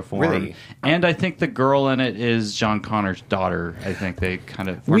some sort of form. Really? And I think the girl in it is John Connor's daughter. I think they kind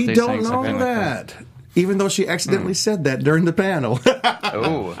of... We don't know that. Even though she accidentally said that during the panel.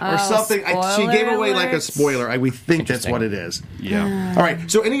 Or something. She gave away like a spoiler. We think that's what it is. Yeah. All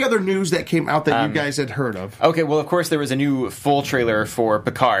right. So any other news that came out that you guys had heard of? Okay, well, of course, there was a new full trailer for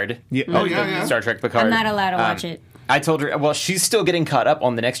Picard. Yeah. Oh, yeah. Star Trek Picard. I'm not allowed to watch it. I told her, well, she's still getting caught up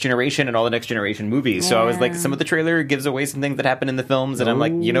on the Next Generation and all the Next Generation movies. So I was like, some of the trailer gives away some things that happen in the films, and I'm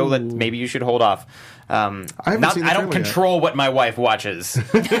like, maybe you should hold off. I don't control what my wife watches.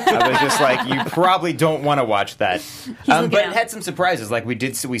 I was just like, you probably don't want to watch that. But it had some surprises. Like we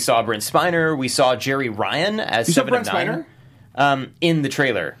saw Brent Spiner, we saw Jerry Ryan as 7 of 9 in the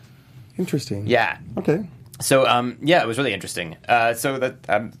trailer. Interesting. Yeah. Okay. So it was really interesting. So that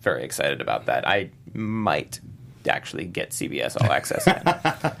I'm very excited about that. I might actually get CBS All Access.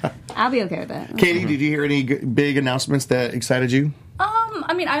 I'll be okay with that. Katie, did you hear any big announcements that excited you?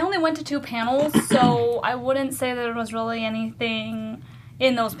 I only went to 2 panels, so I wouldn't say there was really anything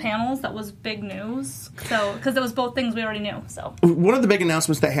in those panels that was big news. So, because it was both things we already knew. So, one of the big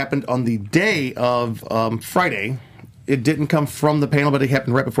announcements that happened on the day of Friday, it didn't come from the panel, but it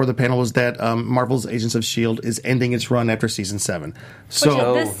happened right before the panel, was that Marvel's Agents of S.H.I.E.L.D. is ending its run after season 7.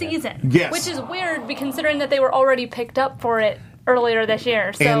 So, which is this season. Yes. Which is weird, considering that they were already picked up for it earlier this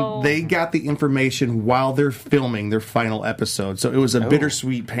year. So. And they got the information while they're filming their final episode. So it was a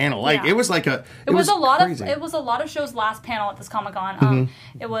bittersweet panel. Like it was like a it was a lot crazy. of a lot of shows last panel at this Comic-Con.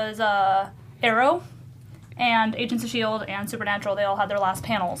 It was Arrow and Agents of S.H.I.E.L.D. and Supernatural. They all had their last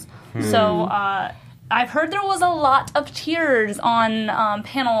panels. So I've heard there was a lot of tears on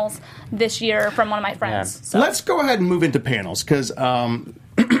panels this year from one of my friends. Yeah. So. Let's go ahead and move into panels because,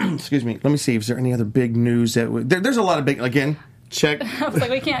 excuse me, let me see. Is there any other big news that there's a lot of big again? Check. I was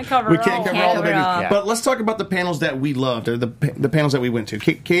like, we can't cover. We can't cover all the big news. Yeah. But let's talk about the panels that we loved, or the panels that we went to.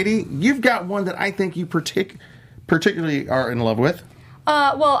 Katie, you've got one that I think you particularly are in love with.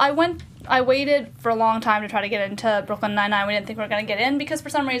 Well, I waited for a long time to try to get into Brooklyn Nine-Nine. We didn't think we were going to get in because for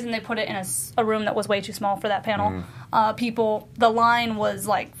some reason they put it in a room that was way too small for that panel. The line was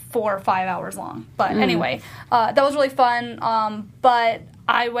like 4 or 5 hours long. But anyway, that was really fun. But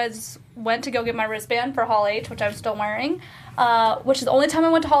I was went to go get my wristband for Hall H, which I'm still wearing, which is the only time I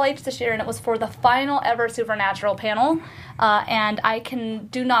went to Hall H this year, and it was for the final ever Supernatural panel. And I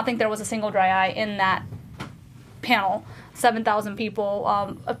do not think there was a single dry eye in that panel. 7,000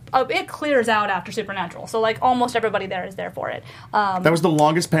 people. It clears out after Supernatural, so like almost everybody there is there for it. That was the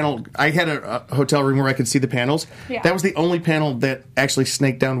longest panel. I had a hotel room where I could see the panels. Yeah. That was the only panel that actually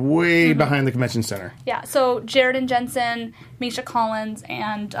snaked down way behind the convention center. Yeah, so Jared and Jensen, Misha Collins,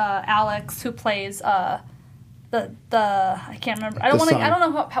 and Alex, who plays the I can't remember. I don't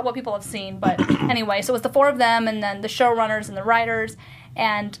know what people have seen, but anyway, so it was the four of them, and then the showrunners and the writers,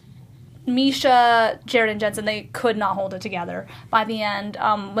 and Misha, Jared, and Jensen, they could not hold it together by the end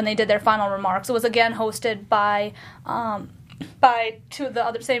when they did their final remarks. It was again hosted by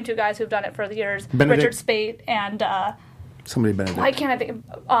same two guys who've done it for the years, Benedict. Richard Spate and Somebody Benedict. why can't I think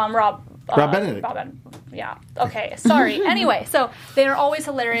Rob Benedict. Yeah. Okay. Sorry. Anyway, so they are always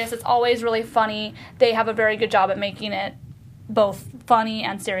hilarious. It's always really funny. They have a very good job at making it both funny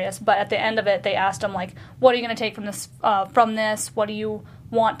and serious. But at the end of it, they asked them like, "What are you going to take from this? What do you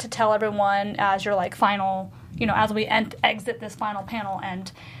want to tell everyone as your like final, as we exit this final panel?" And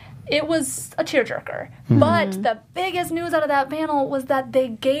it was a tearjerker. Mm-hmm. But the biggest news out of that panel was that they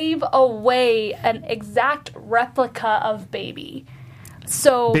gave away an exact replica of Baby.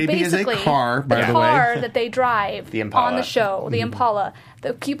 So Baby basically, is a car, by the way. car that they drive The Impala. on the show, the Impala,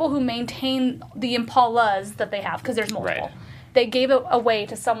 the people who maintain the Impalas that they have, because there's multiple. Right. They gave it away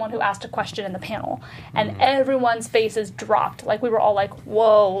to someone who asked a question in the panel, and everyone's faces dropped. Like we were all like,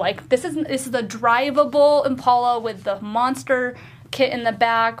 "Whoa!" Like this is the drivable Impala with the monster kit in the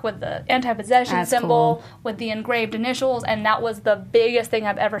back, with the anti-possession symbol, with the engraved initials, and that was the biggest thing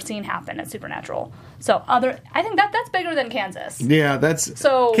I've ever seen happen at Supernatural. So I think that's bigger than Kansas. Yeah,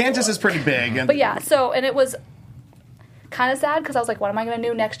 Kansas is pretty big. But yeah, and it was kind of sad because I was like, what am I going to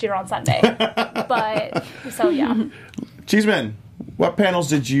do next year on Sunday? But so yeah. Cheeseman, what panels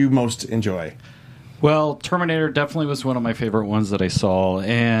did you most enjoy? Well, Terminator definitely was one of my favorite ones that I saw,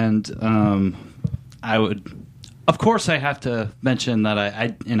 and of course, I have to mention that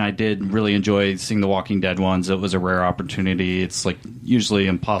I did really enjoy seeing the Walking Dead ones. It was a rare opportunity. It's like usually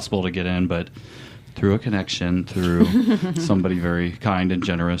impossible to get in, but through a connection, through somebody very kind and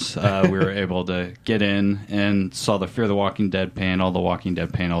generous, we were able to get in and saw the Fear the Walking Dead panel, the Walking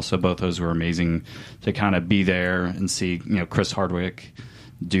Dead panel. So both those were amazing to kind of be there and see, Chris Hardwick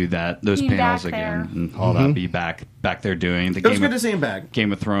do those panels again and all that, be back there doing It was good to see him back.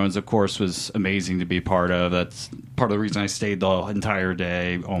 Game of Thrones, of course, was amazing to be part of. That's part of the reason I stayed the entire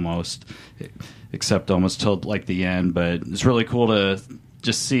day, almost, except almost till like the end. But it's really cool to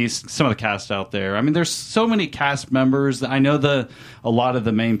just see some of the cast out there. I mean, there's so many cast members. I know a lot of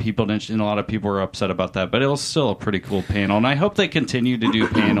the main people and a lot of people were upset about that, but it was still a pretty cool panel. And I hope they continue to do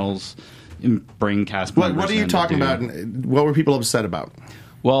panels and bring cast members. What are you talking about? What were people upset about?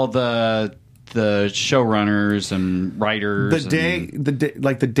 Well, the showrunners and writers.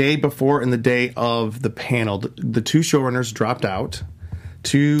 The day before and the day of the panel, the two showrunners dropped out.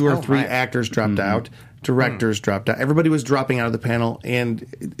 2 or 3 actors dropped out. Directors dropped out. Everybody was dropping out of the panel. And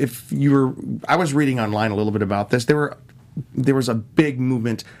I was reading online a little bit about this. There was a big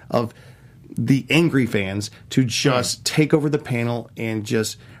movement of the angry fans to just take over the panel and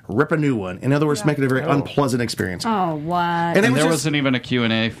just rip a new one. In other words, make it a very unpleasant experience. Oh, what? And there wasn't even a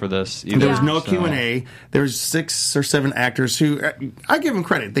Q&A for this either. There was no Q&A. There was 6 or 7 actors who, I give them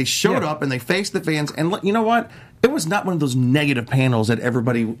credit. They showed up and they faced the fans. And you know what? It was not one of those negative panels I'm going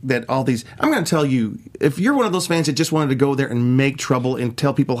to tell you, if you're one of those fans that just wanted to go there and make trouble and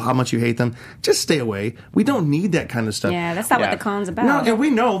tell people how much you hate them, just stay away. We don't need that kind of stuff. Yeah, that's not what the con's about. No, and we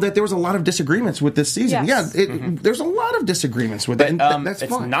know that there was a lot of disagreements with this season. Yes. Yeah, there's a lot of disagreements with it. And that's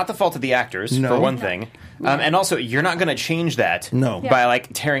it's fine. not the fault of the actors, for one thing. And also, you're not going to change that by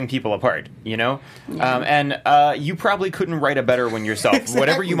tearing people apart, And you probably couldn't write a better one yourself. Exactly.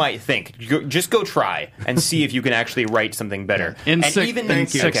 Whatever you might think, just go try and see if you can actually write something better. In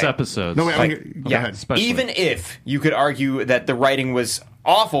 6 episodes. No, wait, go ahead. Even if you could argue that the writing was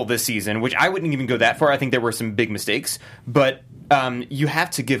awful this season, which I wouldn't even go that far. I think there were some big mistakes, but you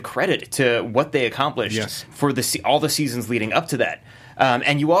have to give credit to what they accomplished for all the seasons leading up to that.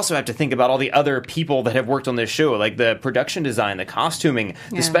 And you also have to think about all the other people that have worked on this show, like the production design, the costuming,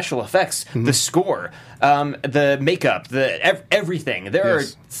 the special effects, the score, the makeup, everything. There are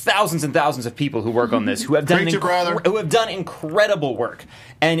thousands and thousands of people who work on this who have done incredible work.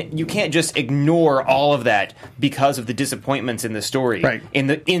 And you can't just ignore all of that because of the disappointments in the story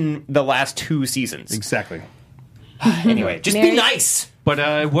in the last 2 seasons. Exactly. Anyway, just be nice.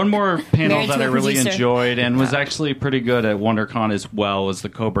 But one more panel Married that to I a really producer. enjoyed and was actually pretty good at WonderCon as well is the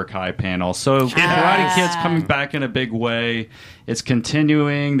Cobra Kai panel. So Karate Kid's coming back in a big way. It's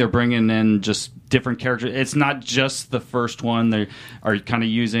continuing. They're bringing in just different characters. It's not just the first one. They are kind of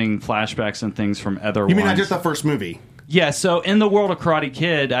using flashbacks and things from other You mean ones. not just the first movie? Yeah, so in the world of Karate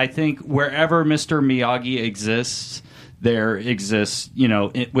Kid, I think wherever Mr. Miyagi exists, there exists,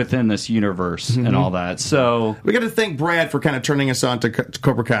 within this universe and all that. So We got to thank Brad for kind of turning us on to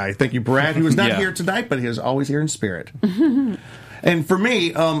Cobra Kai. Thank you, Brad, who is not Yeah. here tonight, but he is always here in spirit. And for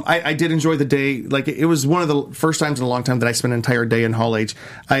me, I did enjoy the day. Like, it was one of the first times in a long time that I spent an entire day in Hall H.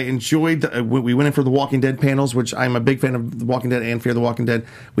 I enjoyed, we went in for the Walking Dead panels, which I'm a big fan of The Walking Dead and Fear the Walking Dead.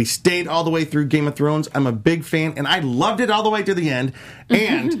 We stayed all the way through Game of Thrones. I'm a big fan, and I loved it all the way to the end.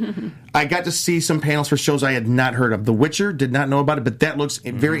 And I got to see some panels for shows I had not heard of. The Witcher, did not know about it, but that looks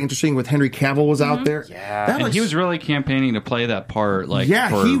very interesting with Henry Cavill was out there. Yeah. That and looks- he was really campaigning to play that part for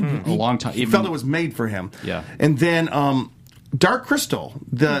a long time. He felt it was made for him. Yeah. And then Dark Crystal,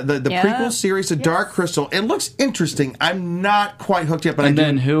 the Yeah. prequel series to Dark Crystal. It looks interesting. I'm not quite hooked yet, but And I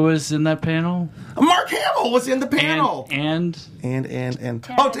then do. who was in that panel? Mark Hamill was in the panel. And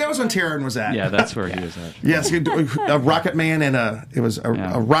Oh, that was when Taron was at. yeah, that's where he was at. Yes, a Rocket Man and a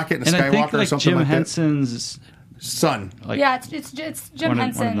Rocket and a And I Skywalker think or something Jim like Henson's that. Son. Yeah, it's Jim one of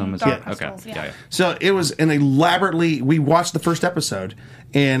Henson. them is- Dark yeah, okay. Crystals, Yeah. So it was an elaborately. We watched the first episode,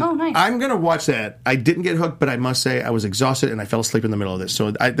 and Oh, nice. I'm going to watch that. I didn't get hooked, but I must say I was exhausted and I fell asleep in the middle of this. So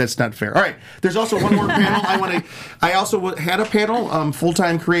that's not fair. All right, there's also one more panel. I also had a panel,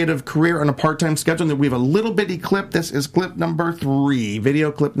 full-time creative career on a part-time schedule. And we have a little bitty clip. This is clip number 3,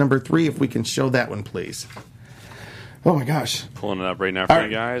 video clip number 3. If we can show that one, please. Oh my gosh. Pulling it up right now for All you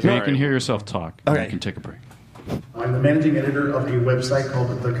right. guys. Yeah, All you can right. hear yourself talk. Okay. You can take a break. I'm the managing editor of a website called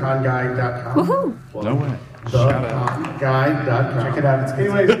theconguide.com. Woohoo! No way. Theconguide.com. Check it out.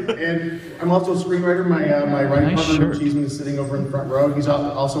 Anyways, and I'm also a screenwriter. My writing Nice partner, shirt. Cheeseman, is sitting over in the front row. He's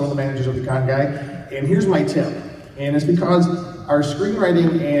also one of the managers of The Con Guy. And here's my tip. And it's because our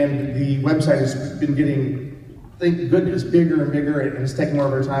screenwriting and the website has been getting, thank goodness, bigger and bigger, and it's taking more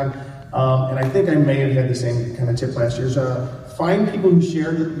of our time. And I think I may have had the same kind of tip last year. So find people who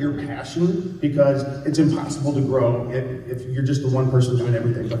share your passion, because it's impossible to grow if you're just the one person doing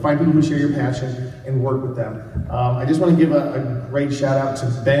everything. But find people who share your passion and work with them. I just want to give a great shout out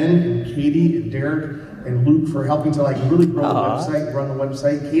to Ben and Katie and Derek and Luke for helping to really grow the website, run the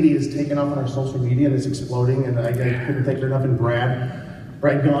website. Katie has taken off on our social media and it's exploding, and I couldn't thank her enough. And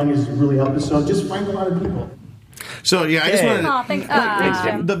Brad Gong has really helped us. So just find a lot of people. So yeah, I just wanted Oh, thanks,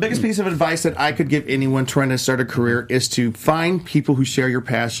 Jim. the biggest piece of advice that I could give anyone trying to start a career is to find people who share your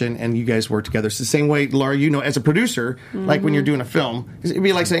passion and you guys work together. It's the same way, Laura, as a producer, like when you're doing a film, it'd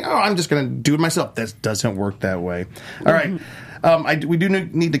be like saying, "Oh, I'm just going to do it myself." That doesn't work that way. All right. We do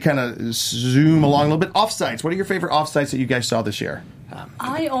need to kind of zoom along a little bit. Offsites. What are your favorite offsites that you guys saw this year?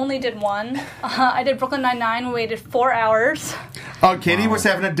 I only did one. I did Brooklyn Nine-Nine. We waited 4 hours. Oh, Katie was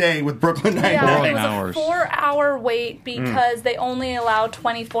having a day with Brooklyn Nine-Nine. Yeah, it was hours. a 4-hour wait because they only allow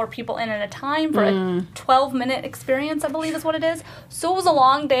 24 people in at a time for a 12-minute experience, I believe is what it is. So it was a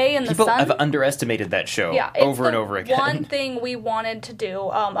long day in the People sun. have underestimated that show Yeah, it's over and the over again. one thing we wanted to do,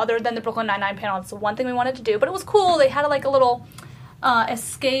 other than the Brooklyn Nine-Nine panel, it's the one thing we wanted to do. But it was cool. They had a little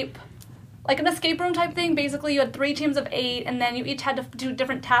escape, like an escape room type thing. Basically, you had 3 teams of 8, and then you each had to do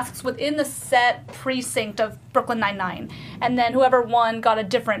different tasks within the set precinct of Brooklyn Nine-Nine. And then whoever won got a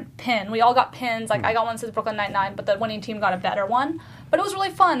different pin. We all got pins. Like, I got one that says Brooklyn Nine-Nine, but the winning team got a better one. But it was really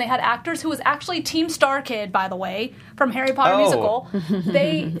fun. They had actors who was actually Team Star Kid, by the way, from Harry Potter musical.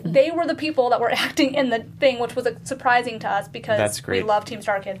 They were the people that were acting in the thing, which was surprising to us because That's great. we love Team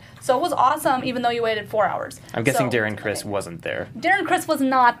Star Kid. So it was awesome, even though you waited 4 hours. I'm guessing So- Darren Criss wasn't there. Darren Criss was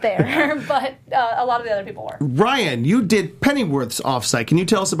not there, but a lot of the other people were. Ryan, you did Pennyworth's offsite. Can you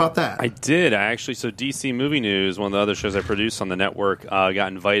tell us about that? I did. So DC Movie News, one of the other shows I produced on the network, got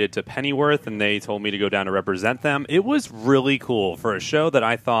invited to Pennyworth, and they told me to go down to represent them. It was really cool for a show that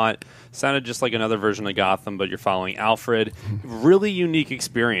I thought sounded just like another version of Gotham, but you're following Alfred. Really unique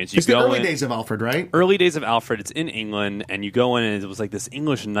experience. It's the early days of Alfred, right? Early days of Alfred. It's in England, and you go in, and it was like this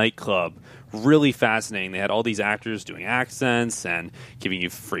English nightclub. Really fascinating. They had all these actors doing accents and giving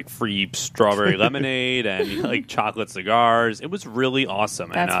you free strawberry lemonade and like chocolate cigars. It was really awesome.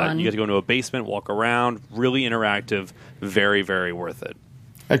 That's fun. You get to go into a basement, walk around. Really interactive. Very, very worth it.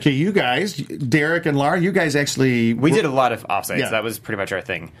 Okay, you guys, Derek and Laura, you guys actually... We did a lot of offsites. Yeah. That was pretty much our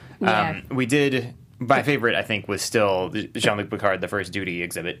thing. Yeah. We did my favorite, I think, was still Jean-Luc Picard, the first duty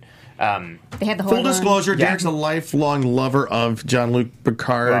exhibit. They had the whole Full disclosure, Yeah. Derek's a lifelong lover of Jean-Luc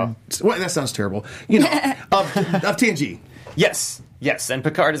Picard. Well, that sounds terrible. You know, of TNG. Yes, and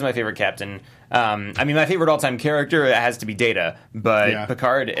Picard is my favorite captain. I mean, my favorite all-time character has to be Data, but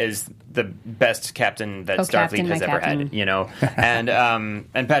Picard is the best captain that Starfleet has ever had. You know, and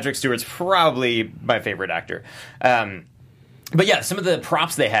Patrick Stewart's probably my favorite actor. But yeah, some of the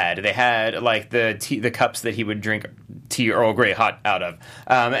props they had like the cups that he would drink tea Earl Grey hot out of,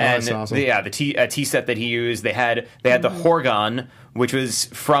 and that's awesome. the tea set that he used. They had the Horgon, which was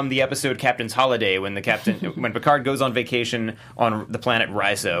from the episode Captain's Holiday, when when Picard goes on vacation on the planet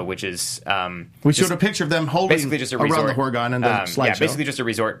Risa, which is we showed a picture of them holding basically just a around resort. the Horgon and the slideshow. Yeah, basically just a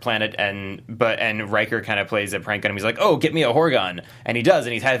resort planet, and Riker kind of plays a prank on him. He's like, "Oh, get me a Horgon," and he does,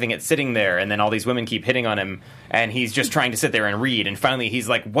 and he's having it sitting there, and then all these women keep hitting on him, and he's just trying to sit there and read, and finally he's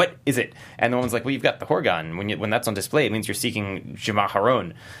like, "What is it?" And the woman's like, "Well, you've got the Horgon. When that's on display, it means you're seeking Jemma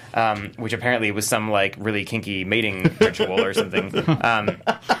Haron," which apparently was some like really kinky mating ritual or something.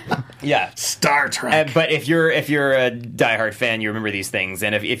 Yeah, Star Trek. But if you're a diehard fan, you remember these things,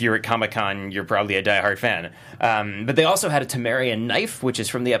 and if you're at Comic-Con, you're probably a diehard fan. But they also had a Temerian knife, which is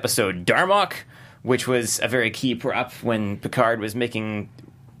from the episode Darmok, which was a very key prop when Picard was making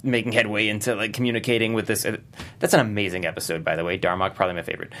headway into like communicating with this. That's an amazing episode, by the way. Darmok, probably my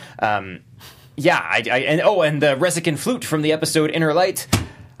favorite. And the Resican flute from the episode Inner Light.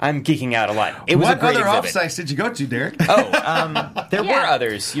 I'm geeking out a lot. It was what a great other exhibit. offsites did you go to, Derek? There were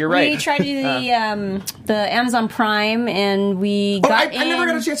others. You're right. We tried to do the Amazon Prime, and we got I never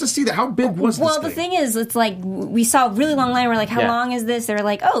got a chance to see that. How big was this Well, the thing? thing is, it's like we saw a really long line. We're like, how Yeah. long is this? They're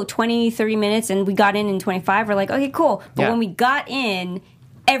like, 20, 30 minutes, and we got in 25. We're like, okay, cool. But Yeah. when we got in,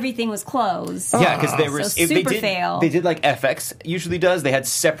 everything was closed. Yeah, because there was So super fail. They did like FX usually does. They had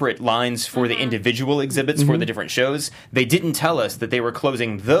separate lines for the individual exhibits for the different shows. They didn't tell us that they were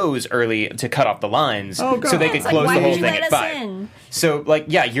closing those early to cut off the lines, so they could It's like, close why the would whole you thing let at us 5. in? So, like,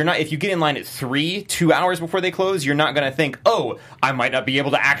 yeah, you're not. If you get in line at 2 hours before they close, you're not going to think, "Oh, I might not be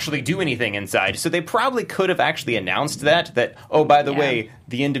able to actually do anything inside." So they probably could have actually announced that. Oh, by the way,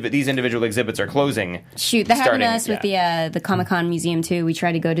 these individual exhibits are closing. Shoot, that happened to us with yeah. the Comic-Con museum too. We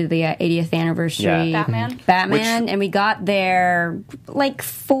tried to go to the 80th anniversary Batman, and we got there like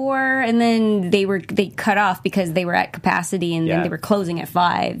 4, and then they cut off because they were at capacity, and then they were closing at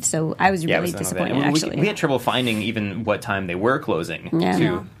 5. So I was really disappointed. Actually, we had trouble finding even what time they were closing. Yeah.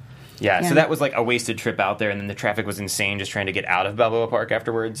 Too. Yeah, so that was like a wasted trip out there, and then the traffic was insane just trying to get out of Balboa Park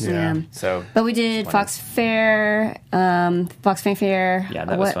afterwards. Yeah. So, but we did Fox Fair, Fox Fanfare. Yeah,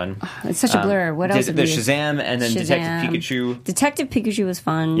 that was fun. It's such a blur. What else? The did we do? Shazam and then Detective Pikachu. Detective Pikachu was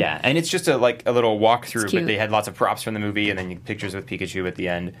fun. Yeah, and it's just a little walkthrough, cute. but they had lots of props from the movie, and then pictures with Pikachu at the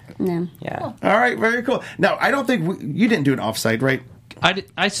end. Yeah. Yeah. All right, very cool. Now, I don't think you didn't do an offsite, right?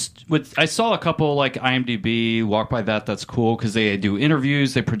 I saw a couple like IMDb walk by that's cool because they do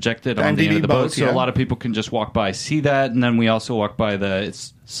interviews, they project it on the end of the boat, so a lot of people can just walk by, see that, and then we also walk by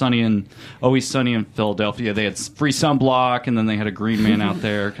It's Always Sunny in Philadelphia. They had free sunblock, and then they had a Green Man out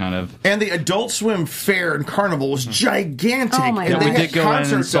there, kind of. And the Adult Swim Fair and Carnival was gigantic. Oh my and God. they we had did go in and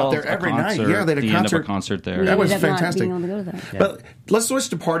concerts saw out there a every concert, night. Yeah, they had a the end of concert. a concert there. We That was ended up not fantastic. being able to go to that. But let's switch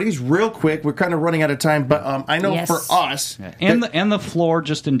to parties real quick. We're kind of running out of time, but I know for us, and the floor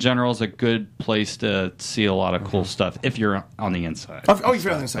just in general is a good place to see a lot of cool stuff if you're on the inside. Oh,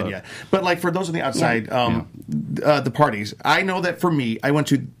 you're on the inside, yeah. But like for those on the outside, the parties. I know that for me, I went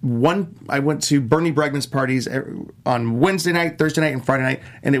to Bernie Bregman's parties on Wednesday night, Thursday night, and Friday night,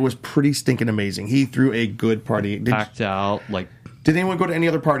 and it was pretty stinking amazing. He threw a good party. Packed out. Did anyone go to any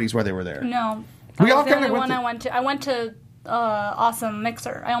other parties while they were there? No. We all the kind only of one I went to. I went to Awesome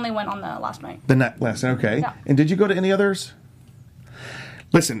Mixer. I only went on the last night. The night last, okay. Yeah. And did you go to any others?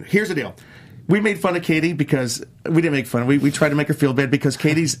 Listen, here's the deal. We made fun of Katie because we didn't make fun. We tried to make her feel bad because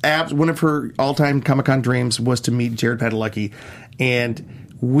Katie's one of her all-time Comic-Con dreams was to meet Jared Padalecki, and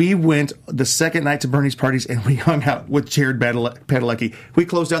we went the second night to Bernie's parties and we hung out with Jared Padalecki. We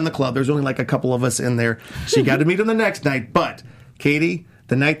closed down the club. There's only like a couple of us in there. She got to meet him the next night, but Katie,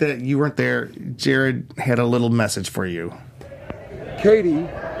 the night that you weren't there, Jared had a little message for you. Katie,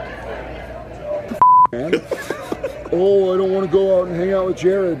 man. Oh, I don't want to go out and hang out with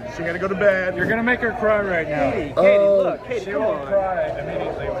Jared. She gotta go to bed. You're gonna make her cry right now. Katie, look. Katie, she will cry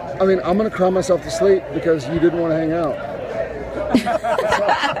immediately. I mean, I'm gonna cry myself to sleep because you didn't want to hang out.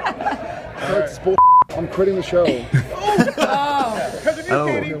 That's bull. I'm quitting the show. Because of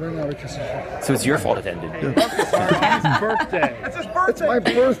you, Katie. So it's your fault it ended. It's his birthday. It's his birthday. It's my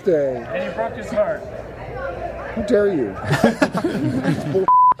birthday. And you broke his heart. How dare you? It's bull.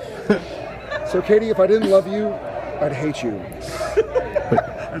 So, Katie, if I didn't love you, I'd hate you.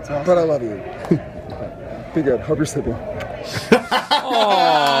 But I love you. Be good. Hope you're sleeping.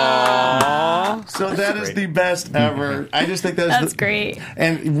 So that is the best ever. I just think That's great.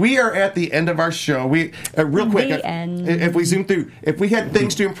 And we are at the end of our show. We real quick, if we zoom through, if we had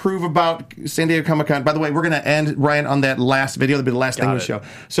things to improve about San Diego Comic-Con, by the way, we're going to end, Ryan, on that last video. That'll be the last thing of the show.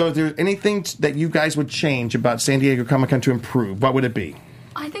 So if there's anything that you guys would change about San Diego Comic-Con to improve, what would it be?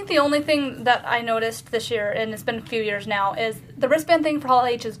 I think the only thing that I noticed this year, and it's been a few years now, is the wristband thing for Hall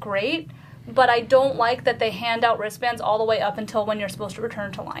H is great, but I don't like that they hand out wristbands all the way up until when you're supposed to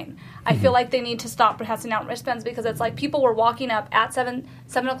return to line. I feel like they need to stop passing out wristbands because it's like people were walking up at 7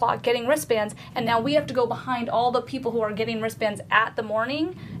 o'clock getting wristbands, and now we have to go behind all the people who are getting wristbands at the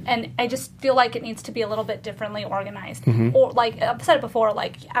morning, and I just feel like it needs to be a little bit differently organized. Or like I've said it before,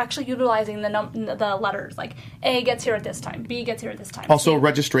 like actually utilizing the letters, like A gets here at this time, B gets here at this time. Also,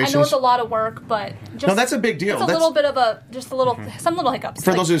 registrations. I know it's a lot of work, but just, no, that's a big deal. It's a little bit of some little hiccups.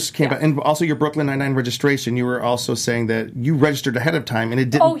 For those who just came back, and also your Brooklyn Nine-Nine registration, you were also saying that you registered ahead of time and it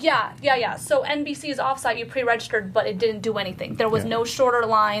didn't. Oh, yeah. So NBC's offsite, you pre-registered, but it didn't do anything. There was no shorter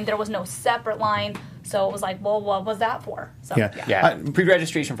line. There was no separate line. So it was like, well, what was that for? So,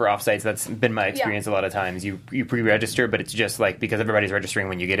 Pre-registration for offsites, that's been my experience a lot of times. You pre-register, but it's just like because everybody's registering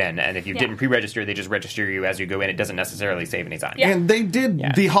when you get in. And if you didn't pre-register, they just register you as you go in. It doesn't necessarily save any time. Yeah. And they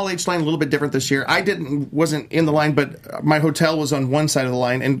did the Hall H line a little bit different this year. I wasn't in the line, but my hotel was on one side of the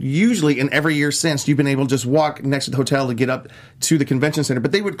line. And usually in every year since, you've been able to just walk next to the hotel to get up to the convention center.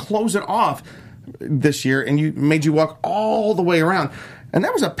 But they would close it off this year and made you walk all the way around. And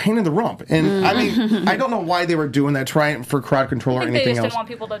that was a pain in the rump. And I mean, I don't know why they were doing that, trying for crowd control or anything else. They just didn't want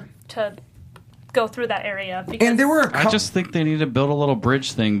people to go through that area. Because and there were I just think they need to build a little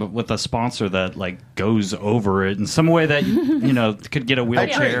bridge thing, but with a sponsor that like goes over it in some way that could get a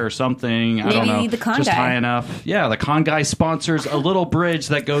wheelchair or something. I don't know, the con just guy. high enough. Yeah, the con guy sponsors a little bridge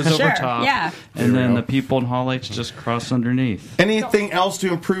that goes over top. Yeah, and then the people in Hall H just cross underneath. Anything else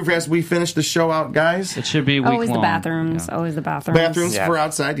to improve as we finish the show out, guys? It should be always week-long. the bathrooms. Yeah. Always the bathrooms. Bathrooms for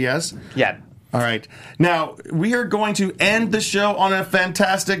outside, yes. Yeah. All right. Now, we are going to end the show on a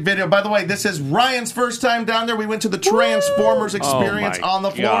fantastic video. By the way, this is Ryan's first time down there. We went to the Transformers experience on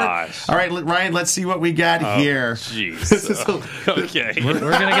the floor. Gosh. All right, Ryan, let's see what we got here. Jeez. Okay. We're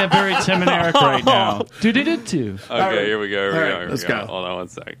going to get very Tim and Eric right now. Do-do-do-do. Okay, here we go. Let's go. Hold on one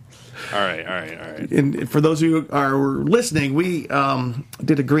sec. All right. And for those who are listening, we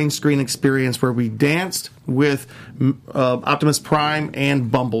did a green screen experience where we danced with Optimus Prime and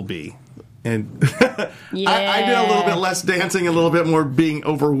Bumblebee. And I did a little bit less dancing, a little bit more being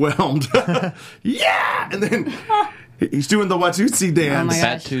overwhelmed. Yeah! And then he's doing the Watusi dance.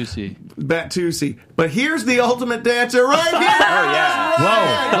 Batusi. But here's the ultimate dancer right here. Oh, yeah.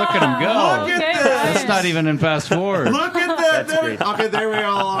 Whoa, look at him go. Look at this. That's not even in fast forward. Look at that. Okay, there we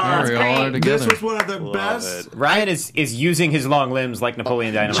all are. There we all are together. This was one of the best. Ryan is using his long limbs like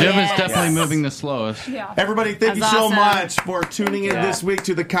Napoleon Dynamite. Jim is definitely moving the slowest. Yeah. Everybody, thank you so much for tuning in this week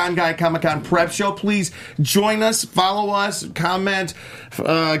to the Con Guy Comic-Con Prep Show. Please join us, follow us, comment.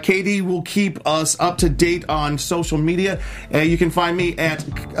 Katie will keep us up to date on social media. You can find me at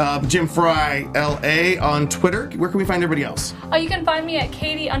Jim Fry LA on Twitter. Where can we find everybody else? You can find me at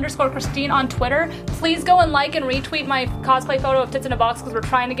Katie_Christine on Twitter. Please go and like and retweet my cosplay photo of Tits in a Box because we're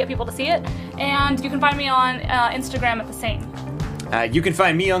trying to get people to see it. And you can find me on Instagram at the same. You can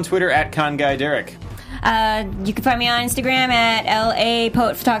find me on Twitter at ConGuyDerek. You can find me on Instagram at LA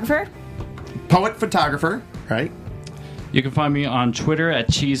Poet Photographer. Poet Photographer, right? You can find me on Twitter at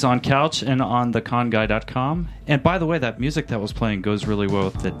CheeseOnCouch and on theconguy.com. And by the way, that music that was playing goes really well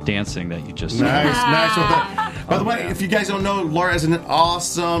with the dancing that you just Nice. By the way, if you guys don't know, Laura is an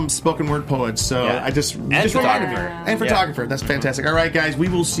awesome spoken word poet. So I just reminded me. And photographer. That's fantastic. All right, guys, we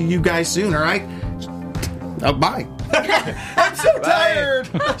will see you guys soon. All right. Bye. I'm so tired.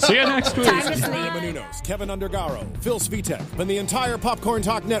 See you next week. Time to sleep. Menounos, Kevin Undergaro, Phil Svitek, and the entire Popcorn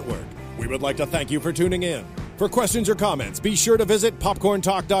Talk Network. We would like to thank you for tuning in. For questions or comments, be sure to visit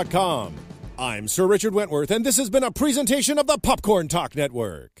popcorntalk.com. I'm Sir Richard Wentworth, and this has been a presentation of the Popcorn Talk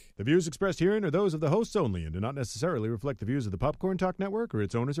Network. The views expressed herein are those of the hosts only and do not necessarily reflect the views of the Popcorn Talk Network or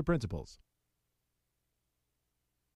its owners or principals.